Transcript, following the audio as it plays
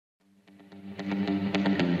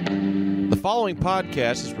The following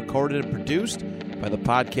podcast is recorded and produced by the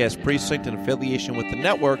Podcast Precinct in affiliation with the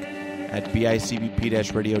network at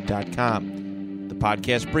bicbp-radio.com. The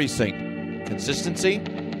Podcast Precinct. Consistency,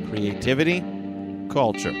 creativity,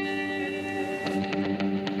 culture.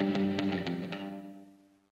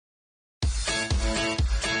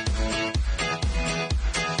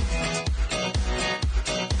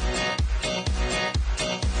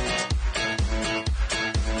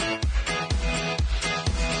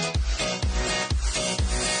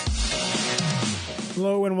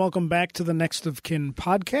 Hello and welcome back to the Next of Kin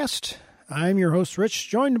podcast. I'm your host, Rich,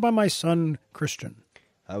 joined by my son, Christian.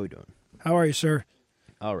 How we doing? How are you, sir?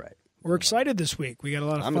 All right. We're excited this week. We got a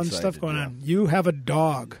lot of fun excited, stuff going yeah. on. You have a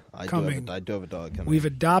dog coming. I do have a dog coming. You've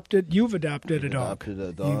adopted a dog. Adopted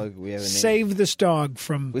a dog. We have a name. Save this dog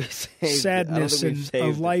from We saved sadness it. I don't and think we've a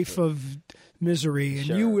saved life it. of misery, and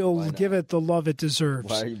Sure, you will why not? give it the love it deserves.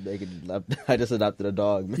 Why are you making? I just adopted a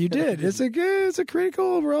dog. You did. It's a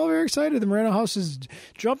critical. We're all very excited. The Moreno house is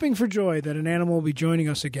jumping for joy that an animal will be joining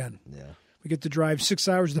us again. Yeah. We get to drive 6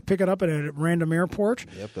 hours to pick it up at a random airport.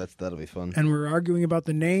 Yep. That'll be fun. And we're arguing about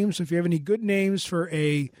the names. If you have any good names for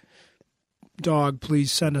a dog,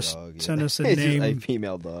 please send us Dog, yeah. send us a It's just name. a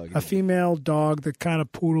female dog. A female dog, the kind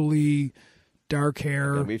of poodly, dark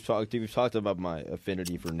hair. Yeah, we've talked about my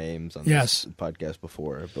affinity for names on Yes. this podcast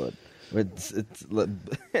before, but it's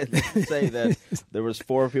say that there was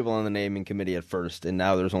 4 people on the naming committee at first, and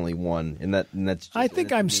now there's only one, and that's. Just, I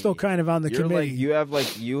think I'm me. still kind of on the You're committee. you have.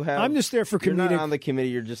 I'm just there for You're comedic. not on the committee.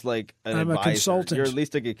 You're just like an I'm a advisor. consultant. You're at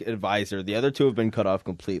least an advisor. The other 2 have been cut off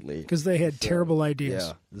completely. Because they had terrible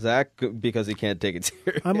ideas. Yeah, Zach because he can't take it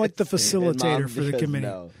serious. I'm like the And facilitator Mom for the because committee.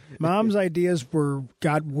 no. Mom's ideas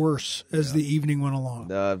got worse as the evening went along.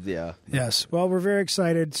 Yeah. Yes. Well, we're very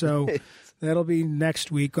excited. So that'll be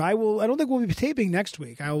next week. I don't think we'll be taping next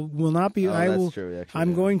week. I will not be. Oh, I that's will. true, actually, I'm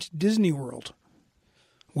yeah. going to Disney World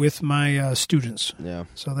with my students. Yeah.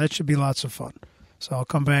 So that should be lots of fun. So I'll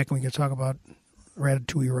come back and we can talk about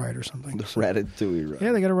Ratatouille ride or something. The So- Ratatouille. Right?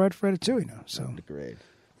 yeah, they got a ride for Ratatouille now. So Great.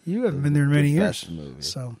 you haven't been there in many The years. best movie.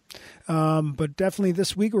 So, but definitely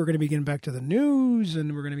this week we're going to be getting back to the news,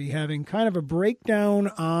 and we're going to be having kind of a breakdown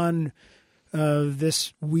on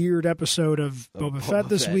this weird episode of Boba Fett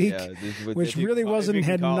this Fett, week, yeah. which If you- really if you wasn't can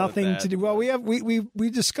had call it nothing that. to do. Well, we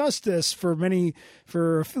discussed this for a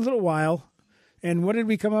little while, and what did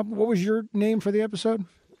we come up? What was your name for the episode?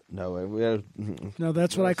 No, we had. No,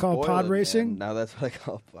 that's what I call Spoil pod it, racing. man. Now that's what I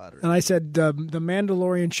call pod racing. And I said the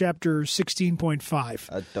Mandalorian chapter 16.5.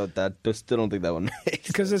 I still don't think that one makes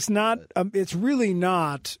Because sense. it's not, it's really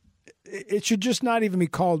not. It should just not even be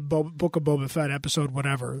called Book of Boba Fett episode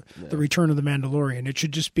whatever, The Return of the Mandalorian. It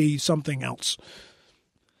should just be something else.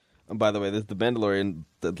 And by the way, the Mandalorian,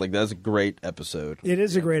 that's a great episode. It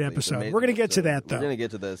is a great It's an episode. amazing We're going to get to episode. that, though. We're going to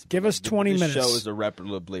get to this. Give us 20 this minutes. Show is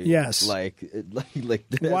irreparably. Yes. Like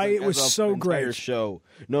Why it was as a so entire great. Show.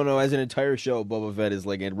 No, as an entire show, Boba Fett is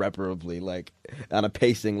like irreparably like on a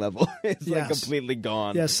pacing level. It's like Yes. completely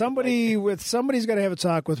gone. Yeah, somebody's got to have a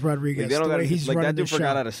talk with Rodriguez. Like, they don't the way gotta- he's like running that dude the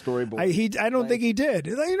forgot show. how to storyboard. I don't think he did.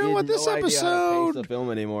 You know He what? had This no idea how to pace episode. the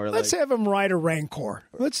film anymore. Let's like, have him ride a Rancor.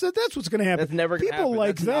 That's what's going to happen. That's never gonna People happen.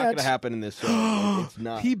 like That's not that. gonna happen in this show. Like, it's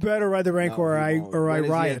not. He better ride the Rancor, or I When is he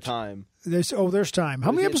at riot. time. There's time.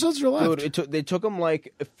 How many episodes are left? Dude, they took him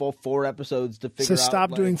like 4 episodes to figure To out.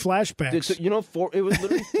 stop like, doing flashbacks. It was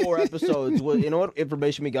literally 4 episodes. You know what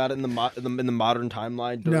information we got in the modern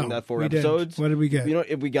timeline during No, that 4 we didn't. episodes? What did we get? You know,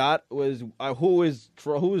 if we got was who's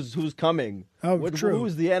coming? Oh, true.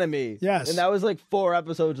 Who's the enemy? Yes. and that was like 4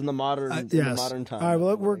 episodes in the modern in the Yes. modern time. All right,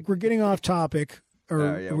 well, we're getting off topic,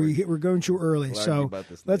 or Yeah, we're going too early. we'll argue So about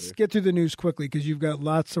this let's later. get through the news quickly because you've got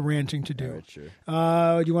lots of ranting to do. All right,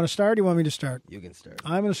 sure. Do you want to start? Or do you want me to start? You can start.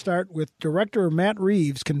 I'm going to start with director Matt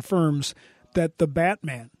Reeves confirms that the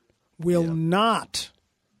Batman will not,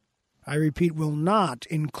 I repeat, will not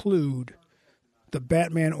include the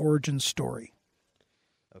Batman origin story.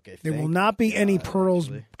 Okay, There will thank not be any God, pearls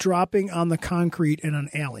actually. dropping on the concrete in an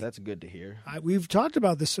alley. That's good to hear. We've talked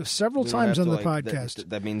about this several We don't times have on to, the like, podcast.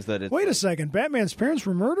 That means that it's Wait a like, second. Batman's parents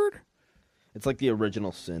were murdered? It's like the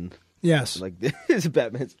original sin. Yes. Like this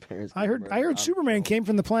Batman's parents. I heard Superman came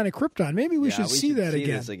from the planet Krypton. Maybe we should see that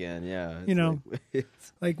again. This again, yeah. It's You know, like,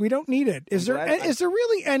 Like, we don't need it. Is I'm there glad- is there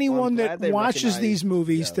really anyone glad that they watches recognize- these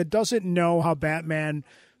movies yeah. that doesn't know how Batman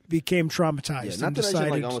became traumatized not and to mention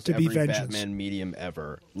decided like almost to be every vengeance? Batman medium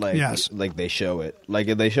ever. Like, Yes. like they show it. Like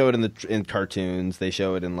they show it in cartoons. They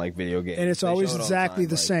show it in like video games. And it's They always show it all exactly time.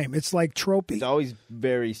 the like, same. It's like tropey. It's always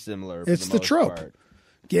very similar. For It's the the most trope. part.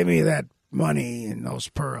 Give me that money and those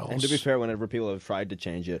pearls. And to be fair, whenever people have tried to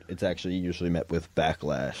change it, it's actually usually met with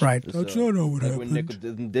backlash. Right. So, That's not what like when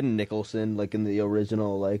happened. didn't Nicholson, like in the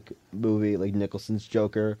original like movie, like Nicholson's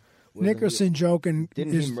Joker? Nicholson joking.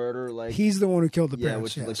 Didn't he murder like? He's the one who killed the yeah, parents.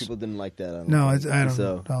 which yes. like people didn't like that. I don't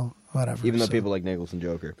so, know. Whatever. Even though so, people like Nicholson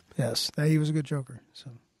Joker. Yes, he was a good Joker.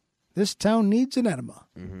 So this town needs an enema.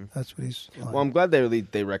 Mm-hmm. That's what he's. Well, I'm glad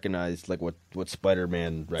they recognized like what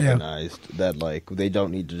Spider-Man recognized that like they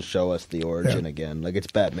don't need to show us the origin again. Like it's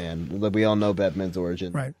Batman. Like we all know Batman's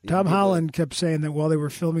origin. Right. Tom Holland kept saying that while they were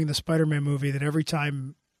filming the Spider-Man movie, that every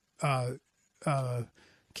time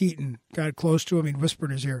Keaton got close to him, he'd whisper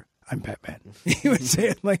in his ear, "I'm Batman." He would say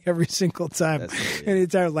it like every single time, and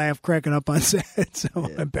he'd start cracking up on set. So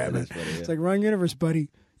I'm Batman. Funny, It's like wrong universe, buddy.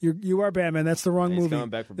 You are Batman. That's the wrong He's movie. coming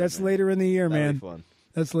back for That's Batman. later in the year, That'll man. be fun.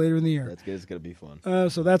 That's later in the year. That's good. It's gonna be fun.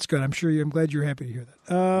 So that's good. I'm glad you're happy to hear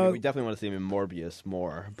that. I mean, we definitely want to see him in Morbius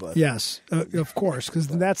more, but Yes, of course, because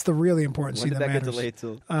that's the really important when scene did that get matters. delayed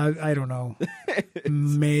till? I don't know,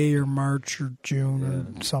 May or March or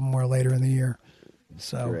June or somewhere later in the year.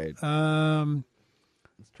 So, Great. Let's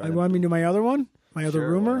try I to- want me to do my other one, my other Sure,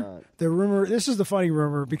 why rumor. not? The rumor. This is the funny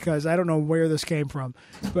rumor because I don't know where this came from,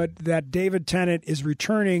 but that David Tennant is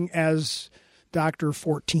returning as Dr.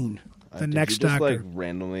 14, the Did next you just, Doctor. like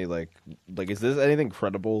randomly like is this anything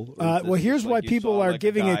credible? Or is Well, this here's just, why like, you people saw, are like, a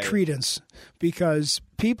giving it guy- credence, because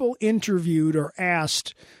people interviewed or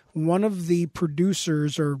asked one of the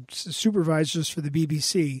producers or supervisors for the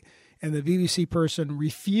BBC, and the BBC person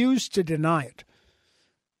refused to deny it.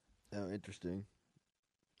 Oh, interesting.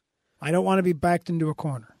 I don't want to be backed into a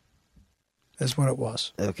corner. That's what it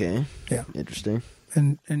was. Okay. Yeah. Interesting.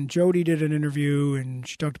 And Jodie did an interview, and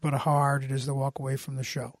she talked about how hard it is to walk away from the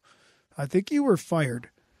show. I think you were fired.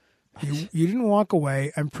 You didn't walk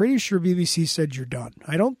away. I'm pretty sure BBC said you're done.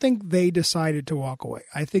 I don't think they decided to walk away.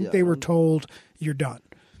 I think they were told you're done.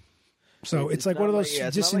 So it's like one of those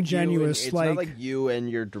disingenuous, it's not like you and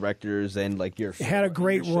your directors and like your Had a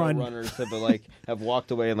great run. Runners have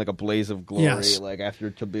walked away in like a blaze of glory. Yes. Like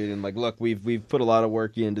after to being like, look, we've put a lot of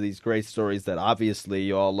work into these great stories that obviously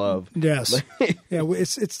you all love. Yes, yeah.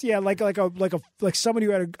 It's like somebody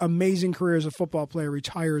who had an amazing career as a football player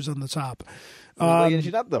retires on the top. And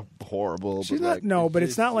she's not the horrible. She's but not. like, No, but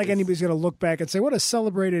it's not like anybody's going to look back and say what a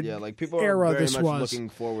celebrated like people are era very this much was. looking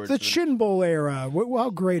forward The to Chin Bowl era. How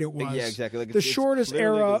great it was. Yeah, exactly. Like the it's shortest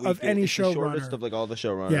literally era the of any it's the shortest showrunner. of like all the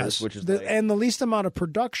showrunners. Yes, which is and the least amount of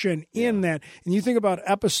production in that. And you think about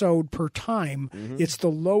episode per time, it's the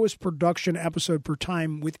lowest production episode per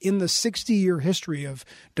time within the 60-year history of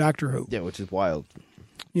Doctor Who. yeah, which is wild.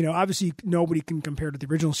 You know, obviously nobody can compare to the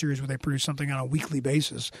original series where they produced something on a weekly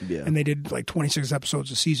basis, Yeah. and they did like 26 episodes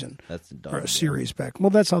a season That's dumb, or a series back.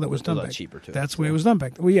 Well, that's how that was done a lot back. cheaper, too. That's the way it was done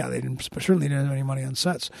back. Well, yeah, they certainly didn't have any money on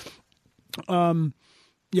sets.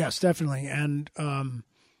 Yes, definitely, and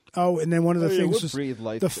and then one of the things was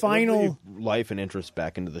the final life and interest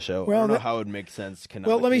back into the show. Well, I don't know how it would make sense.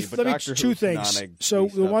 Well, let me Doctor two Who's things. canonic So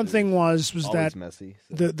the one stuff thing is was always that messy,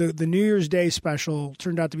 so. the New Year's Day special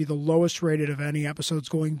turned out to be the lowest rated of any episodes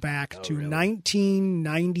going back to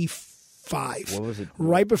 1995. What was it?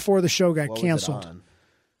 Right before the show got What was it canceled. on?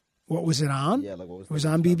 What was it on? Yeah, like what was It was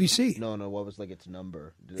like, on its number? BBC. No, what was like its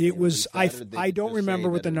number? Did It was release that, or did they I don't just remember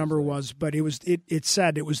say what that the it number like- was, but it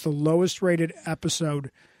said it was the lowest rated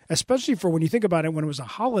episode, especially for when you think about it when it was a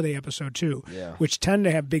holiday episode too, Yeah. which tend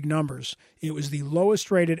to have big numbers. It was the lowest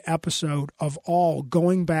rated episode of all,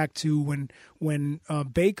 going back to when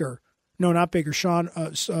Baker, no, not Baker,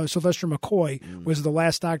 Sylvester McCoy was the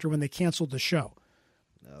last Doctor when they canceled the show.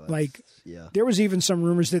 Like yeah. there was even some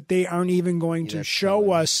rumors that they aren't even going to that's show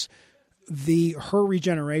telling. us her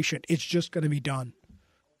regeneration. It's just going to be done. See,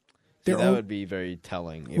 They're that on- would be very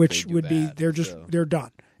telling. If which they do would be that, so. they're done.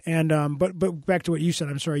 And but back to what you said.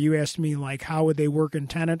 I'm sorry. You asked me like how would they work in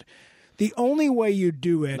Tenet. The only way you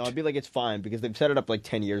do it, No, I'd be like, it's fine because they've set it up like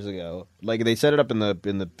 10 years ago. Like they set it up in the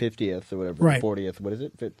 50th or whatever, Right. 40th. What is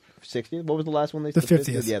it? 60th? What was the last one they? The said?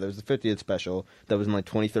 50th. Yeah, there was the 50th special that was in like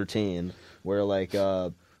 2013, where like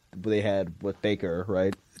they had with Baker,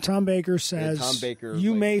 right? Tom Baker says, Tom Baker,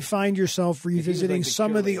 you like- may find yourself revisiting the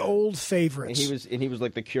some of the curator. old And favorites. he was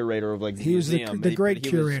like the curator of like He was the museum, great but he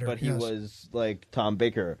curator, but he yes. was like Tom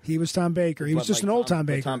Baker. He was Tom Baker. He was But, just like, an old Tom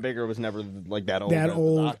but Baker. Tom Baker was never like that old. That as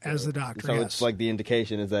old the Doctor. as the Doctor, So yes. it's like the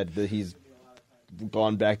indication is that he's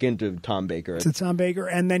gone back into Tom Baker. to Tom Baker,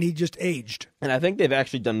 and then he just aged. And I think they've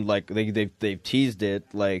actually done like they've teased it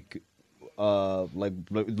like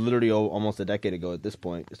literally almost a decade ago at this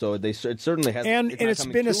point. So it certainly has, And not it's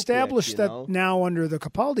coming been too established quick, you that know? now under the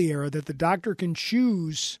Capaldi era that the Doctor can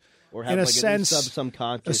choose Or have in a like sense,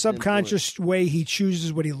 subconscious a subconscious way he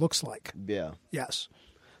chooses what he looks like. Yeah. Yes.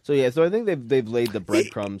 So so I think they've laid the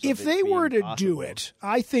breadcrumbs. If they were to do it,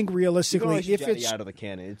 I think realistically, if it's out of the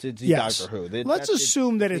canon, it's yes. Doctor Who. Let's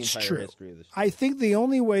assume that it's true. I think the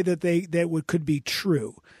only way that could be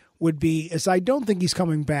true would be is I don't think he's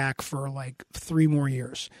coming back for like 3 more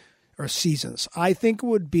years or seasons. I think it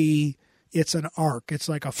would be it's an arc. It's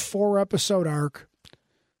like a 4-episode arc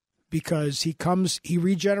because he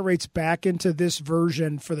regenerates back into this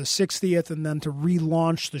version for the 60th and then to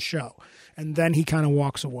relaunch the show. And then he kind of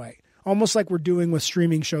walks away. Almost like we're doing with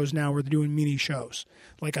streaming shows now. We're doing mini shows,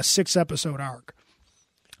 like a 6-episode arc.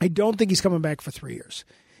 I don't think he's coming back for 3 years.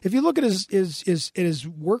 If you look at his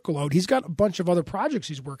workload, he's got a bunch of other projects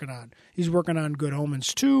he's working on. He's working on Good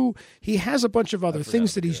Omens 2. He has a bunch of other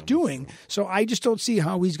things that he's doing. So I just don't see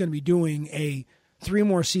how he's going to be doing 3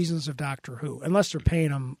 more seasons of Doctor Who, unless they're paying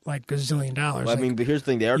him like $1 gazillion. Well, I mean, but here's the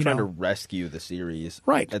thing: they are trying to rescue the series,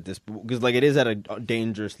 right? At this, because like it is at a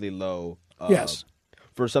dangerously low. Yes.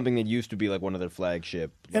 For something that used to be like one of their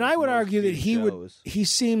flagship. And I would argue that he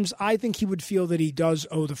shows. I think he would feel that he does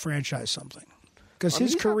owe the franchise something. Because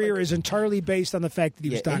his career is entirely based on the fact that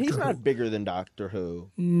he was Doctor Who. He's not bigger than Doctor Who.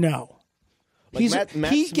 No. Like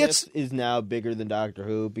Matt Smith is now bigger than Doctor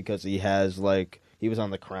Who because he has he was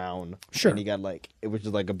on The Crown. Sure. And he got it was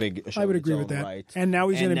just like a big show. I would agree with that. Right. And now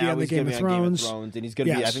he's going to be on the Game of Thrones. And he's going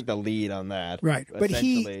to be, I think, the lead on that. Right. But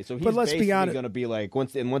he's let's be honest, going to be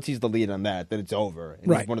once he's the lead on that, then it's over.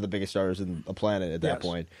 And he's one of the biggest stars in the planet at that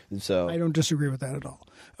point. And so I don't disagree with that at all.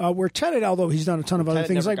 Where Tennant, although he's done a ton of other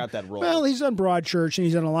things, never got that role. Well, he's done Broadchurch and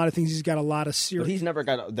he's done a lot of things. He's got a lot of serious. But he's never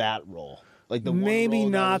got that role. Like the maybe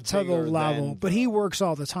not to the level, but he works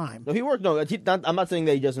all the time. No, he works. No, I'm not saying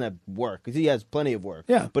that he doesn't have work because he has plenty of work.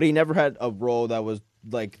 Yeah, but he never had a role that was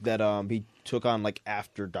like that. He took on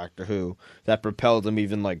after Doctor Who that propelled him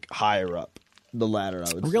even higher up the ladder.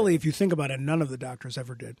 I would really, say. if you think about it, none of the Doctors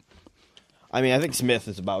ever did. I mean, I think Smith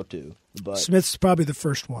is about to, but Smith's probably the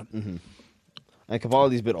first one. Mm-hmm. And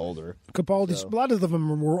Capaldi's a bit older. A lot of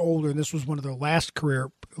them were older, and this was one of their last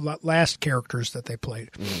characters that they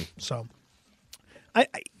played. Mm-hmm. So. I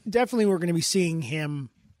definitely we're going to be seeing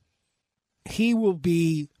him. He will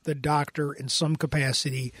be the Doctor in some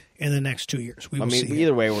capacity in the next 2 years. We will see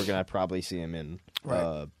either way, we're going to probably see him in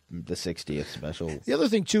right. The 60th special. The other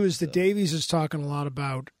thing, too, is that Davies is talking a lot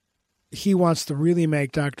about he wants to really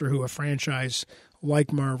make Doctor Who a franchise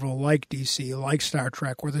like Marvel, like DC, like Star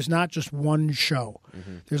Trek, where there's not just one show.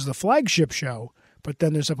 Mm-hmm. There's the flagship show, but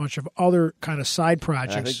then there's a bunch of other kind of side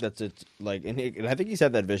projects. And I think that's it. And I think he's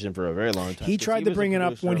had that vision for a very long time. He tried to bring it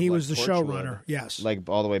up when he was the showrunner. Yes,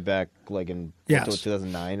 all the way back, in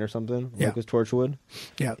 2009 or something. Yeah, it was Torchwood.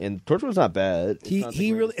 Yeah, and Torchwood's not bad.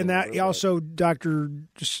 He really and that also Dr.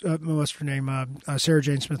 What's her name? Sarah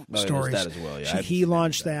Jane Smith Stories. That as well. Yeah, he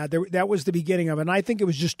launched that. That was the beginning of it. And I think it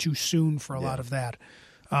was just too soon for a lot of that.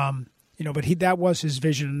 But that was his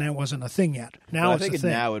vision, and that wasn't a thing yet. Now it's a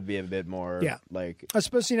thing. Now would be a bit more,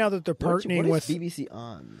 especially now that they're partnering with BBC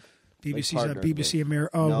on. BBC's BBC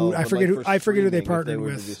America. Oh, I forget who they partnered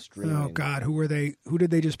with. Oh God, who were they? Who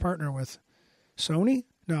did they just partner with? Sony?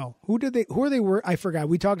 No. Who are they? I forgot.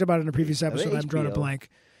 We talked about it in a previous episode. I'm drawing a blank.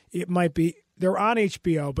 It might be they're on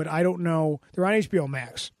HBO, but I don't know. They're on HBO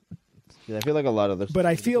Max. Yeah, I feel like a lot of this. But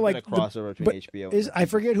I feel like a crossover between HBO. I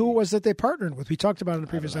forget who it was that they partnered with. We talked about it in the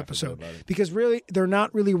previous episode because really they're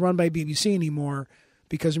not really run by BBC anymore.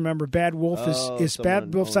 Because remember, Bad Wolf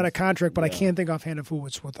Bad Wolf's out of contract, but I can't think offhand of who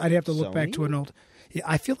it's with. I'd have to look back to an old. Yeah,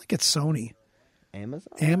 I feel like it's Sony.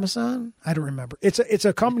 Amazon? I don't remember. It's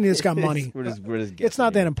a company that's got money. we're just it's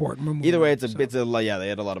not that important. Either way, they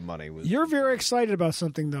had a lot of money. You're very excited about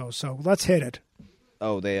something though, so let's hit it.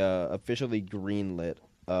 Oh, they officially greenlit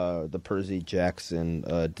the Percy Jackson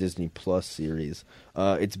Disney Plus series.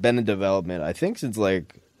 It's been in development, I think, since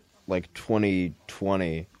like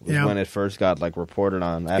 2020 was when it first got reported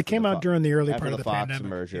on. It came out during the early part of the Fox pandemic.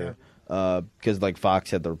 merger, because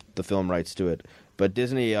Fox had the film rights to it, but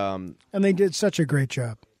Disney and they did such a great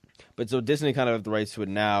job. But so Disney kind of have the rights to it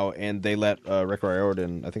now, and they let Rick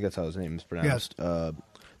Riordan, I think that's how his name is pronounced,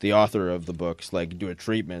 the author of the books, do a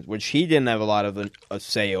treatment, which he didn't have a lot of a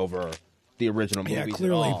say over the original movies at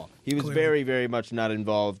all. He was very, very much not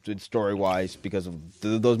involved in story-wise because of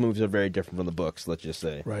those movies are very different from the books, let's just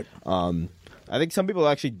say. Right. I think some people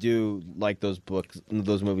actually do like those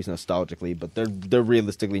movies nostalgically, but they're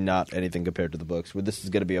realistically not anything compared to the books. Where this is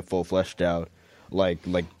going to be a full fleshed out like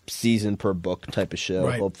season per book type of show.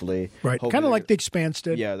 Right. Hopefully, Kind of like The Expanse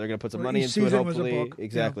did. Yeah, they're gonna put some Where money each into it. season was a Hopefully, book.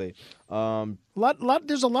 exactly.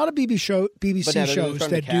 There's a lot of BBC shows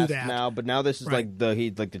that do that now. But now this is like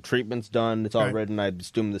the treatment's done. It's all Right. written. I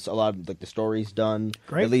assume a lot of the story's done.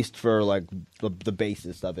 Great. At least for like the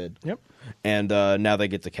basis of it. Yep. And now they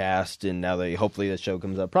get the cast, and now hopefully the show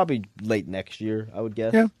comes up probably late next year. I would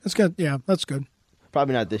guess. Yeah, that's good. Yeah, that's good.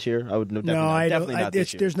 Probably not this year. I would definitely, No, I definitely don't. not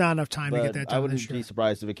this year. There's not enough time to But get that done I wouldn't this year. be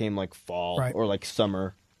surprised if it came like fall Right. or like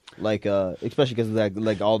summer, like especially because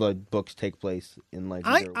like all the books take place in like.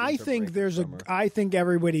 either I winter think break or there's summer. I think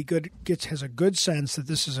everybody has a good sense that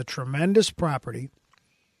this is a tremendous property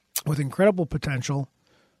with incredible potential.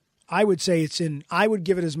 I would say I would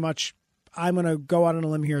give it as much. I'm going to go out on a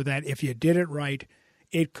limb here that if you did it right,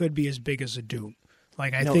 it could be as big as a Dune.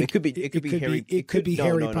 Like I think it could be Harry. It could be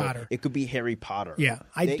Harry Potter. No. It could be Harry Potter. Yeah,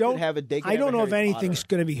 I don't know if anything's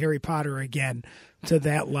going to be Harry Potter again to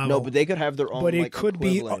that level. No, but they could have their own. But it like, could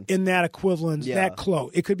equivalent. be in that equivalence, that close.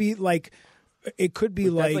 It could be like. It could be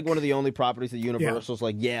That's like one of the only properties that Universal's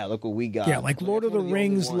like, look what we got. Yeah, like Lord of the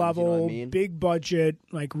Rings level, you know what I mean? big budget,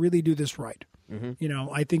 like really do this right.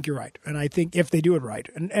 Mm-hmm. I think you're right, and I think if they do it right,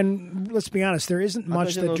 and let's be honest, there isn't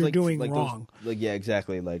much that you're doing wrong.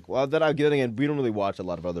 Exactly. Like, well, that I'm getting, and we don't really watch a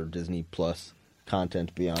lot of other Disney Plus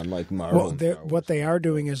content beyond like Marvel. Well, what they are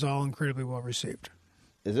doing is all incredibly well received.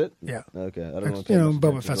 Is it? Yeah. Okay. I don't know.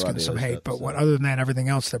 Boba Fett's getting some hate, but other than that, everything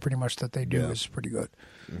else that pretty much that they do is pretty good.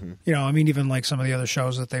 Mm-hmm. I mean, even like some of the other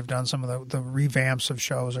shows that they've done, some of the revamps of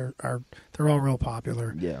shows are they're all real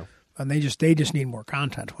popular. Yeah. And they just need more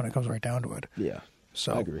content when it comes right down to it. Yeah.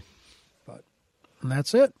 So I agree. And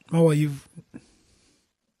that's it. Oh well,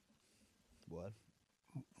 What?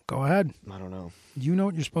 Go ahead. I don't know. You know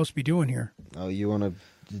what you're supposed to be doing here. Oh, you want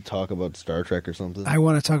to talk about Star Trek or something? I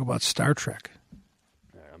want to talk about Star Trek.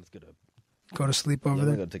 All right, I'm just gonna go to sleep over I'm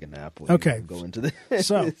there. gonna go take a nap. Okay. Go into this.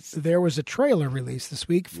 So there was a trailer released this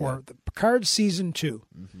week for the Picard season 2,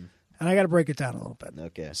 and I got to break it down a little bit.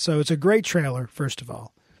 Okay. So it's a great trailer. First of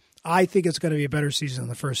all, I think it's going to be a better season than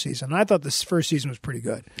the first season. I thought this first season was pretty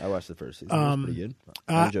good. I watched the first season. It was pretty good.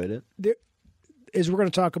 I enjoyed it. As we're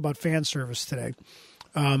going to talk about fan service today,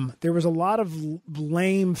 there was a lot of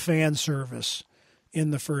lame fan service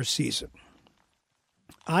in the first season.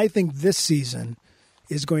 I think this season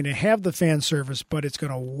is going to have the fan service, but it's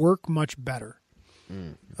going to work much better.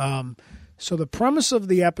 So the premise of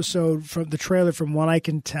the episode, from the trailer, from what I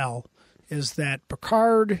can tell, is that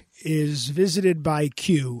Picard is visited by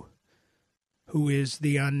Q, who is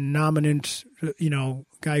the omnipotent,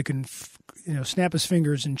 guy who can, snap his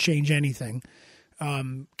fingers and change anything.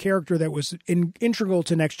 Character that was integral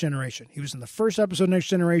to Next Generation. He was in the first episode of Next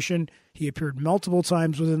Generation. He appeared multiple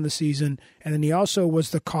times within the season, and then he also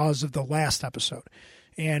was the cause of the last episode.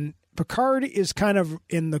 And Picard is kind of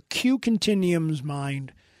in the Q Continuum's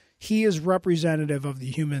mind. He is representative of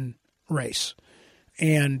the human race,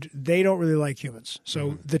 and they don't really like humans.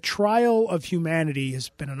 So the trial of humanity has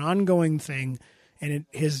been an ongoing thing, and it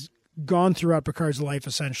has gone throughout Picard's life,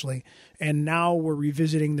 essentially. And now we're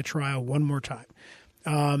revisiting the trial one more time.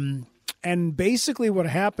 And basically what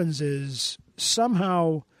happens is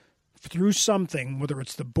somehow through something, whether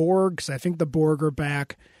it's the Borg, because I think the Borg are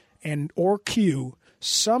back, or Q,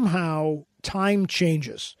 somehow time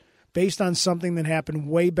changes based on something that happened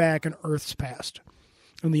way back in Earth's past.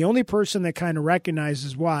 And the only person that kind of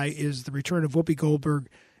recognizes why is the return of Whoopi Goldberg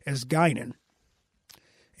as Guinan.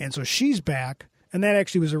 And so she's back, and that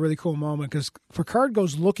actually was a really cool moment because Picard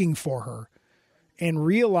goes looking for her and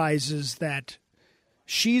realizes that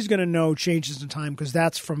she's going to know changes in time because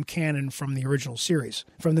that's from canon from the original series,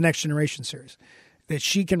 from the Next Generation series, that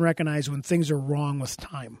she can recognize when things are wrong with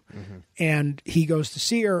time. And he goes to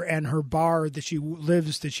see her, and her bar that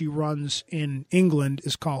she runs in England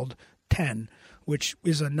is called 10, which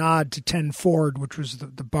is a nod to 10 Ford, which was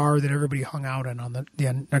the bar that everybody hung out in on the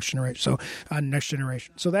Next Generation. So on Next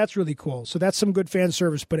Generation. So that's really cool. So that's some good fan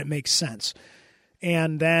service, but it makes sense.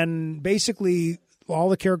 And then basically all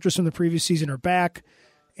the characters from the previous season are back,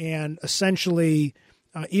 and essentially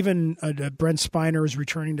even Brent Spiner is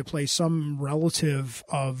returning to play some relative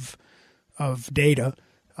of Data,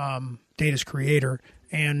 Data's creator.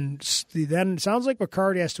 And then it sounds like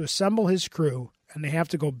Picard has to assemble his crew, and they have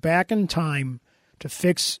to go back in time to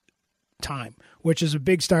fix time, which is a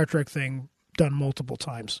big Star Trek thing done multiple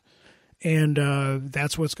times. And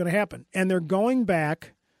that's what's going to happen. And they're going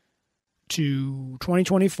back to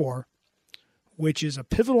 2024, which is a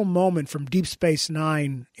pivotal moment from Deep Space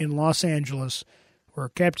Nine in Los Angeles, where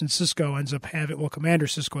Captain Sisko ends up Commander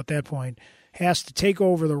Sisko at that point, has to take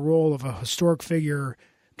over the role of a historic figure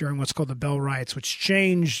during what's called the Bell Riots, which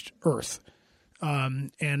changed Earth.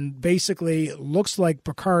 And basically, it looks like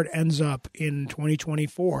Picard ends up in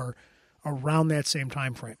 2024 around that same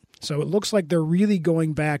time frame. So it looks like they're really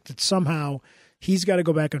going back that somehow he's got to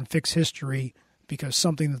go back and fix history because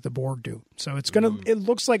something that the Borg do. So it's gonna. It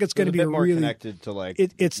looks like it's going to be a bit more really connected to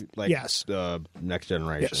it's like yes. the Next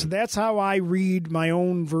Generation. Yeah, so that's how I read my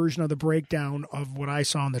own version of the breakdown of what I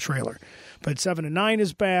saw in the trailer. But 7 and 9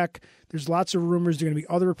 is back. There's lots of rumors. There are going to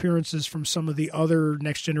be other appearances from some of the other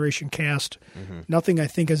Next Generation cast. Nothing I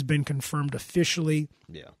think has been confirmed officially.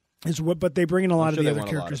 Yeah. But they bring in a lot of the other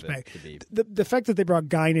want a lot characters of it back. to be- The fact that they brought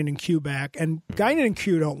Guinan and Q back, and Guinan and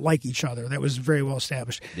Q don't like each other. That was very well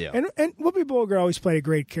established. Yeah. And Whoopi Goldberg always played a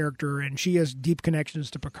great character, and she has deep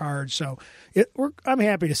connections to Picard. So I'm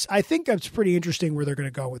happy to. I think it's pretty interesting where they're going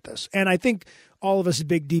to go with this, and I think all of us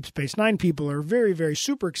big Deep Space Nine people are very, very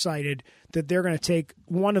super excited that they're going to take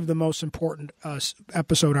one of the most important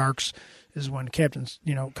episode arcs is when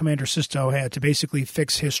Commander Sisto had to basically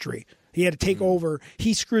fix history. He had to take over.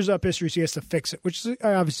 He screws up history, so he has to fix it, which is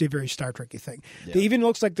obviously a very Star Trek-y thing. Yeah. It even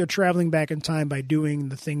looks like they're traveling back in time by doing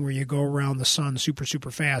the thing where you go around the sun super,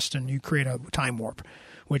 super fast and you create a time warp,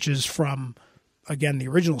 which is from, again, the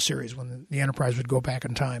original series when the Enterprise would go back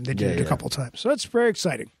in time. They did it a couple of times. So that's very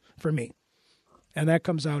exciting for me. And that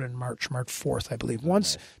comes out in March 4th, I believe.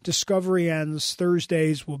 Once Discovery ends,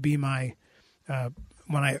 Thursdays will be my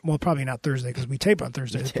probably not Thursday because we tape on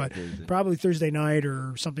Thursdays, but probably Thursday night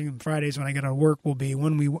or something. Fridays when I get out of work will be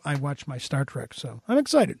when I watch my Star Trek. So I'm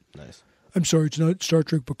excited. Nice. I'm sorry, it's not Star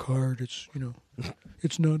Trek Picard. It's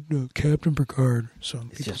it's not Captain Picard. So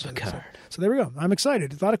it's just Picard. So there we go. I'm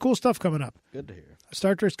excited. A lot of cool stuff coming up. Good to hear.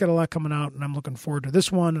 Star Trek's got a lot coming out, and I'm looking forward to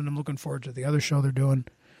this one, and I'm looking forward to the other show they're doing.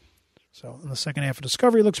 So in the second half of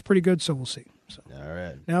Discovery looks pretty good, so we'll see. So all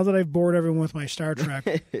right. Now that I've bored everyone with my Star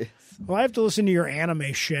Trek, well, I have to listen to your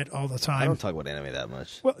anime shit all the time. I don't talk about anime that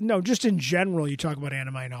much. Well, no, just in general, you talk about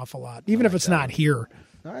anime an awful lot, even if it's not here.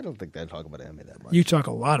 No, I don't think I talk about anime that much. You talk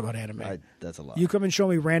a lot about anime. That's a lot. You come and show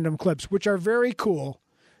me random clips, which are very cool.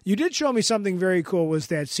 You did show me something very cool. Was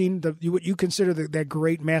that scene? What you consider that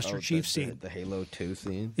great Master Chief scene? The Halo 2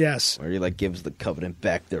 scene. Yes, where he gives the Covenant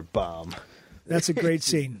back their bomb. That's a great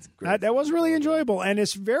scene. That was really enjoyable, and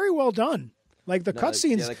it's very well done. Like the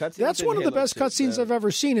cutscenes, that's one of the best cutscenes I've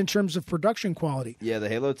ever seen in terms of production quality. Yeah, the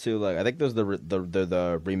Halo 2, I think those are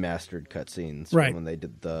the remastered cutscenes, right? When they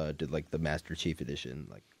did the Master Chief edition,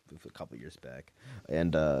 a couple years back,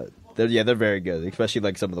 and they're very good.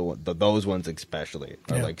 Especially some of those ones, especially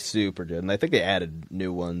are super good. And I think they added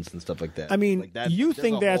new ones and stuff like that. I mean, you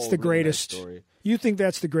think that's the greatest? You think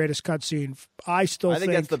that's the greatest cutscene? I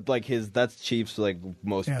think that's Chief's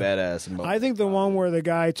most badass. I think the one where the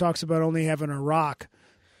guy talks about only having a rock.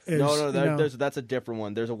 That's a different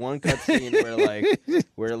one. There's a one cutscene where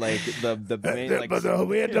the main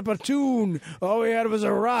we had the platoon. All we had was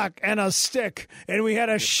a rock and a stick, and we had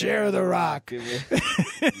to share the rock.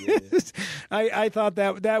 I thought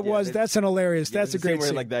that's an hilarious. That's a great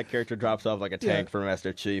scene where that character drops off like a tank for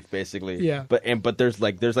Master Chief, basically. Yeah. But there's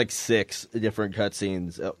 6 different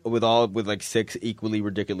cutscenes with 6 equally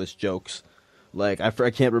ridiculous jokes. I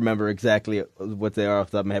can't remember exactly what they are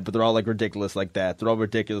off the top of my head, but they're all ridiculous like that. They're all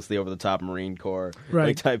ridiculously over the top Marine Corps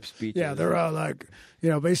type speeches. Yeah, they're all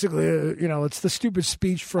basically, it's the stupid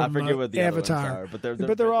speech from I forget what the Avatar. Other ones are,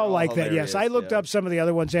 but they're all like that. Yes, I looked up up some of the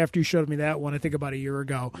other ones after you showed me that one. I think about a year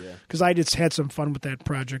ago because I just had some fun with that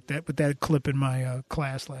project, with that clip in my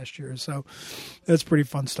class last year. So that's pretty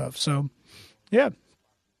fun stuff. So yeah,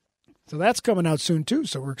 so that's coming out soon too.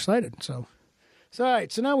 So we're excited. So all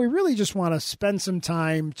right, so now we really just want to spend some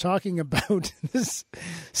time talking about this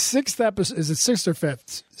 6th episode. Is it 6th or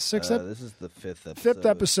 5th? This is the 5th episode. 5th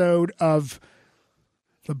episode of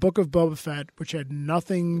the Book of Boba Fett, which had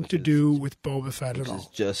nothing to do with Boba Fett at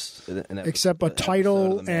all. Just except a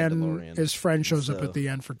title, and his friend shows up at the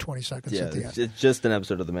end for 20 seconds at the end. It's just an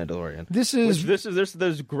episode of The Mandalorian.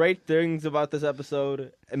 There's great things about this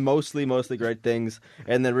episode, and mostly great things,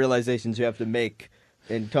 and then realizations you have to make.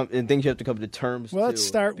 And things you have to come to terms let's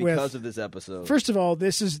start because of this episode. First of all,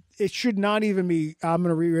 it should not even be, I'm going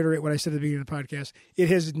to reiterate what I said at the beginning of the podcast.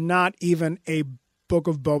 It is not even a Book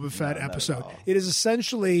of Boba Fett episode. It is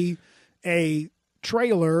essentially a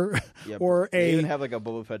trailer or they even have a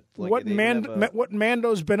Boba Fett. What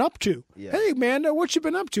Mando's been up to. Yeah. Hey, Mando, what you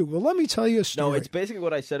been up to? Well, let me tell you a story. No, it's basically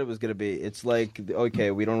what I said it was going to be. It's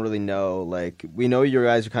okay, we don't really know. We know you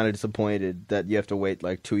guys are kind of disappointed that you have to wait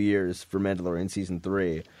 2 years for Mandalorian Season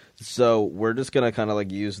 3. So we're just going to kind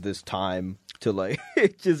of use this time to like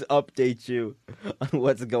just update you on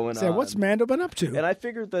what's going on. What's Mando been up to? And I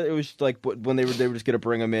figured that it was like when they were just gonna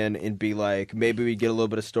bring him in and be like, maybe we get a little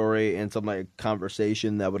bit of story and some like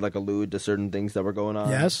conversation that would like allude to certain things that were going on.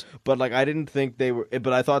 Yes, but like I didn't think they were.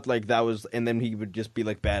 But I thought like that was, and then he would just be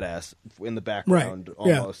like badass in the background,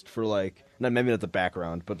 almost for like maybe not the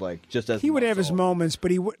background, but like just as he would have his moments.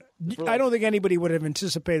 But he would. I don't think anybody would have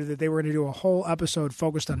anticipated that they were going to do a whole episode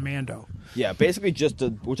focused on Mando. Yeah, basically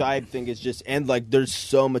which I think is just, and like there's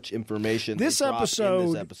so much information. This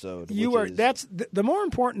episode, that's the more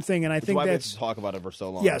important thing, and I think why that's we have to talk about it for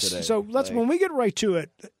so long. Yes, today. so when we get right to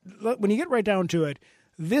it, when you get right down to it,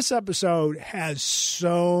 this episode has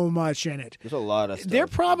so much in it. There's a lot of stuff. They're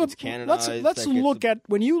probably let's look at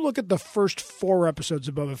when you look at the first 4 episodes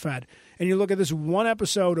of Boba Fett, and you look at this one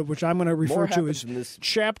episode of which I'm going to refer to as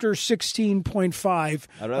Chapter 16.5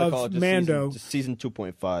 of Mando. Season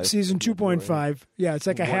 2.5. Season 2.5. Yeah, it's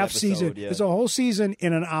like a half season. Yeah. It's a whole season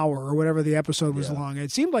in an hour or whatever the episode was long.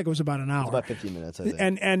 It seemed like it was about an hour. It's about 15 minutes, I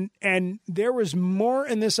think. And there was more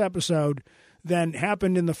in this episode than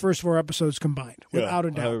happened in the first 4 episodes combined, without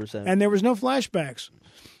a doubt. 100%. And there was no flashbacks.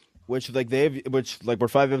 Which we're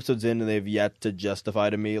 5 episodes in and they've yet to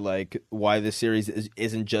justify to me like why this series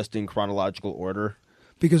isn't just in chronological order.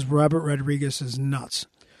 Because Robert Rodriguez is nuts.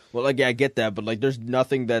 Well, like, yeah, I get that, but like, there's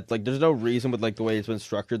nothing that like, there's no reason with like the way it's been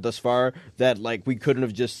structured thus far that like we couldn't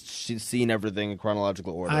have just seen everything in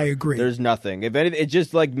chronological order. I agree. There's nothing. If anything, it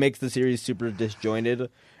just like makes the series super disjointed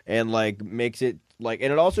and like makes it like,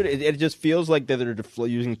 and it also it just feels like that they're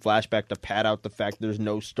using flashback to pad out the fact there's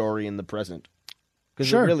no story in the present. Because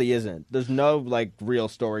there really isn't. There's no like real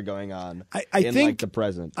story going on in think, like the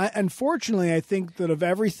present. Unfortunately, I think that of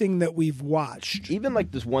everything that we've watched, even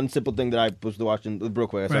like this one simple thing that I was watching real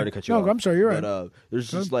quick. Sorry to cut you off. No, I'm sorry. You're right. But there's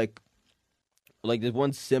just like this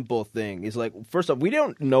one simple thing is like, first off, we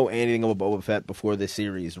don't know anything about Boba Fett before this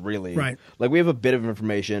series, really. Right. Like we have a bit of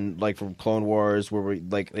information, like from Clone Wars, where we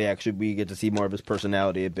get to see more of his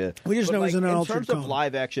personality a bit. We just know he's an altered in terms of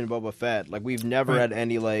live action Boba Fett, like we've never had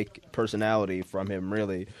any like personality from him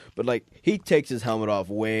really. But like he takes his helmet off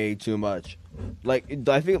way too much. Like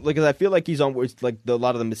I feel like he's on like a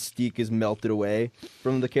lot of the mystique is melted away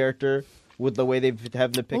from the character. With the way they've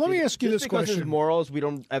have depicted. Well, let me ask you this because question. His morals, we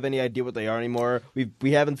don't have any idea what they are anymore.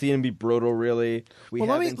 We haven't seen him be brutal, really.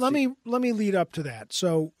 Let me lead up to that.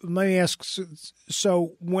 So let me ask.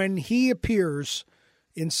 So when he appears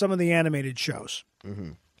in some of the animated shows,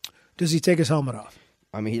 does he take his helmet off?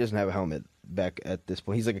 I mean, he doesn't have a helmet back at this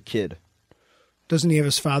point. He's like a kid. Doesn't he have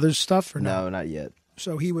his father's stuff or no? No, not yet.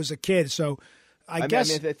 So he was a kid. So. I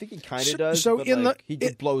guess. I think he kind of does. So but he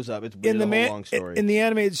just blows up. It's weird, a long story. In the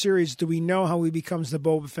animated series, do we know how he becomes the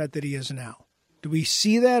Boba Fett that he is now? Do we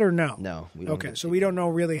see that or no? No, we don't. Okay, so we don't know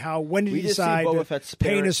really how. When did he decide to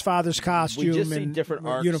paint his father's costume? We just see and different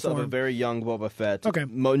arcs uniform. of a very young Boba Fett. Okay,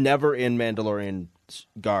 never in Mandalorian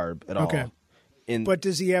garb at all. Okay, but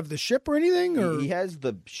does he have the ship or anything? Or he has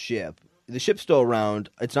the ship. The ship's still around.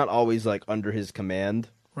 It's not always like under his command,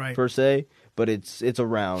 right? Per se, but it's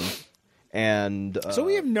around. And so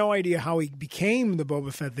we have no idea how he became the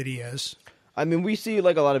Boba Fett that he is. I mean, we see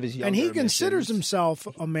like a lot of his younger and he considers himself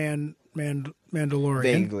a Mandalorian.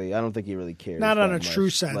 Vaguely, I don't think he really cares. Not on a true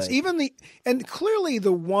sense. And clearly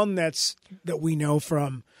the one that we know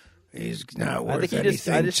from. He's not worth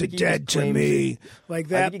anything to dead to me. Like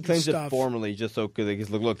that. I think he claims stuff. It formally just so because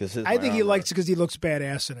look, this is. I think he armor. likes it because he looks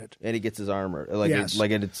badass in it, and he gets his armor. Yes.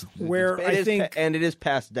 It's where I think, and it is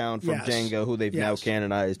passed down from yes. Jango, who they've now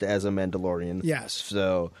canonized as a Mandalorian. Yes.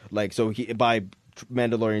 So he by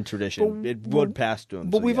Mandalorian tradition, it would pass to him.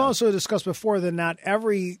 But we've also discussed before that not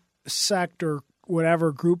every sect or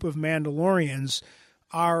whatever group of Mandalorians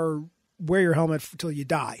are wear your helmet until you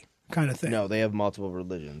die. Kind of thing. No, they have multiple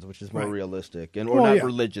religions, which is more realistic,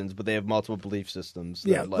 religions, but they have multiple belief systems.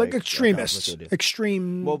 That, like extremists,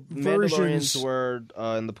 extreme. Well, versions. Mandalorians were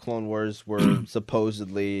in the Clone Wars were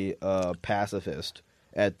supposedly pacifist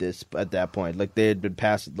at that point. Like they had been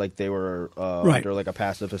they were under like a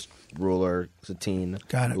pacifist ruler, Satine,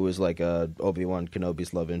 who was like Obi-Wan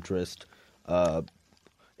Kenobi's love interest, and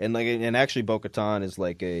actually Bo-Katan is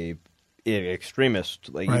like an extremist,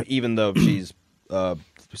 even though she's.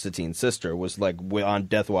 Satine's sister was like on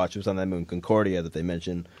Death Watch. It was on that moon Concordia that they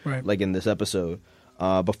mentioned, like in this episode.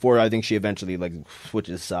 Before I think she eventually like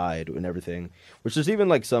switches side and everything. Which there's even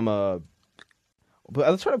like some. But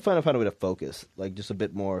let's try to find a way to focus, like just a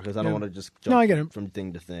bit more, because I don't want to just jump from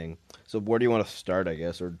thing to thing. So where do you want to start? I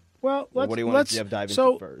guess what do you want to dive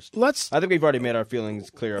into first? I think we've already made our feelings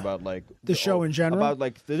clear about like the show in general. About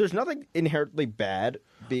like there's nothing inherently bad,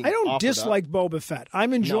 being. I don't offered dislike up. Boba Fett.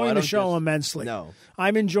 I'm enjoying the show immensely. No.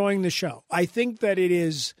 I'm enjoying the show. I think that it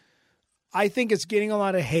is. I think it's getting a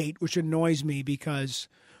lot of hate, which annoys me because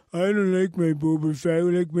I don't like my Boba Fett. I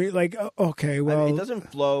like me okay, well, it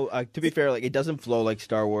doesn't flow. To be fair, like it doesn't flow like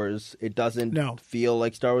Star Wars. It doesn't feel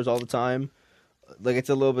like Star Wars all the time. Like it's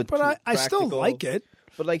a little bit. But I still practical. like it.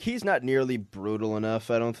 But like he's not nearly brutal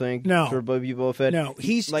enough, I don't think. No. For Boba Fett. No,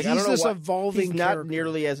 he's like I don't know this why, evolving. He's not character.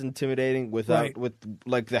 nearly as intimidating without Right. with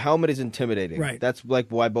like the helmet is intimidating. Right. That's like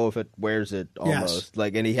why Boba Fett wears it almost. Yes.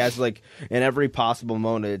 Like and he has like in every possible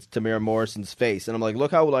moment it's Tamara Morrison's face, and I'm like,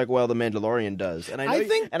 look how like well the Mandalorian does. And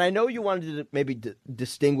I know you wanted to maybe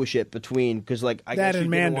distinguish it between because like I That guess you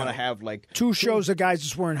and didn't Mando. want to have like two shows of guys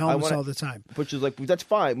just wearing helmets all the time. which is like that's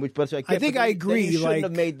fine. But I think I agree. Then you shouldn't like,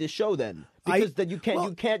 have made this show then. Because then you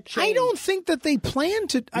can't change. I don't think that they plan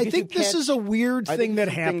to. I think this is a weird thing that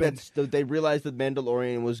happened. They realized that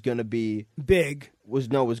Mandalorian was going to be big. Was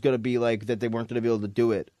going to be like that. They weren't going to be able to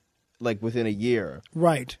do it like within a year,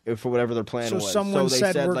 right? For whatever their plan was. Someone they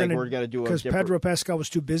said we're like, going to do it because Pedro Pascal was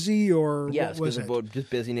too busy, or yes, what was it? Of just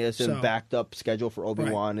busyness and backed up schedule for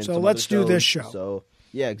Obi-Wan. Right. And so let's do this show. So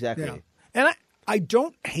yeah, exactly. Yeah. And I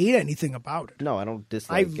don't hate anything about it. No, I don't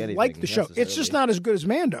dislike anything. I like the show. It's just not as good as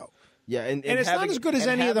Mando. Yeah, and it's not as good as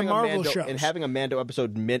any of the Marvel shows. And having a Mando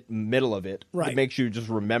episode middle of it, right. It makes you just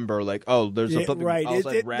remember, like, oh, there's something right. else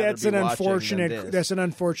I'd rather that's be an unfortunate. than this. That's an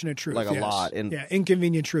unfortunate truth. Like a lot, and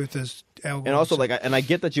inconvenient truth is. And also, like, and I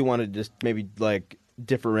get that you want to just maybe like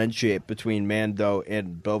differentiate between Mando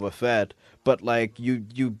and Boba Fett, but like you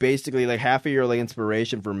basically like half of your like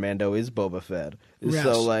inspiration for Mando is Boba Fett. Yes.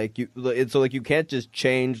 So like you can't just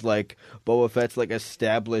change like Boba Fett's like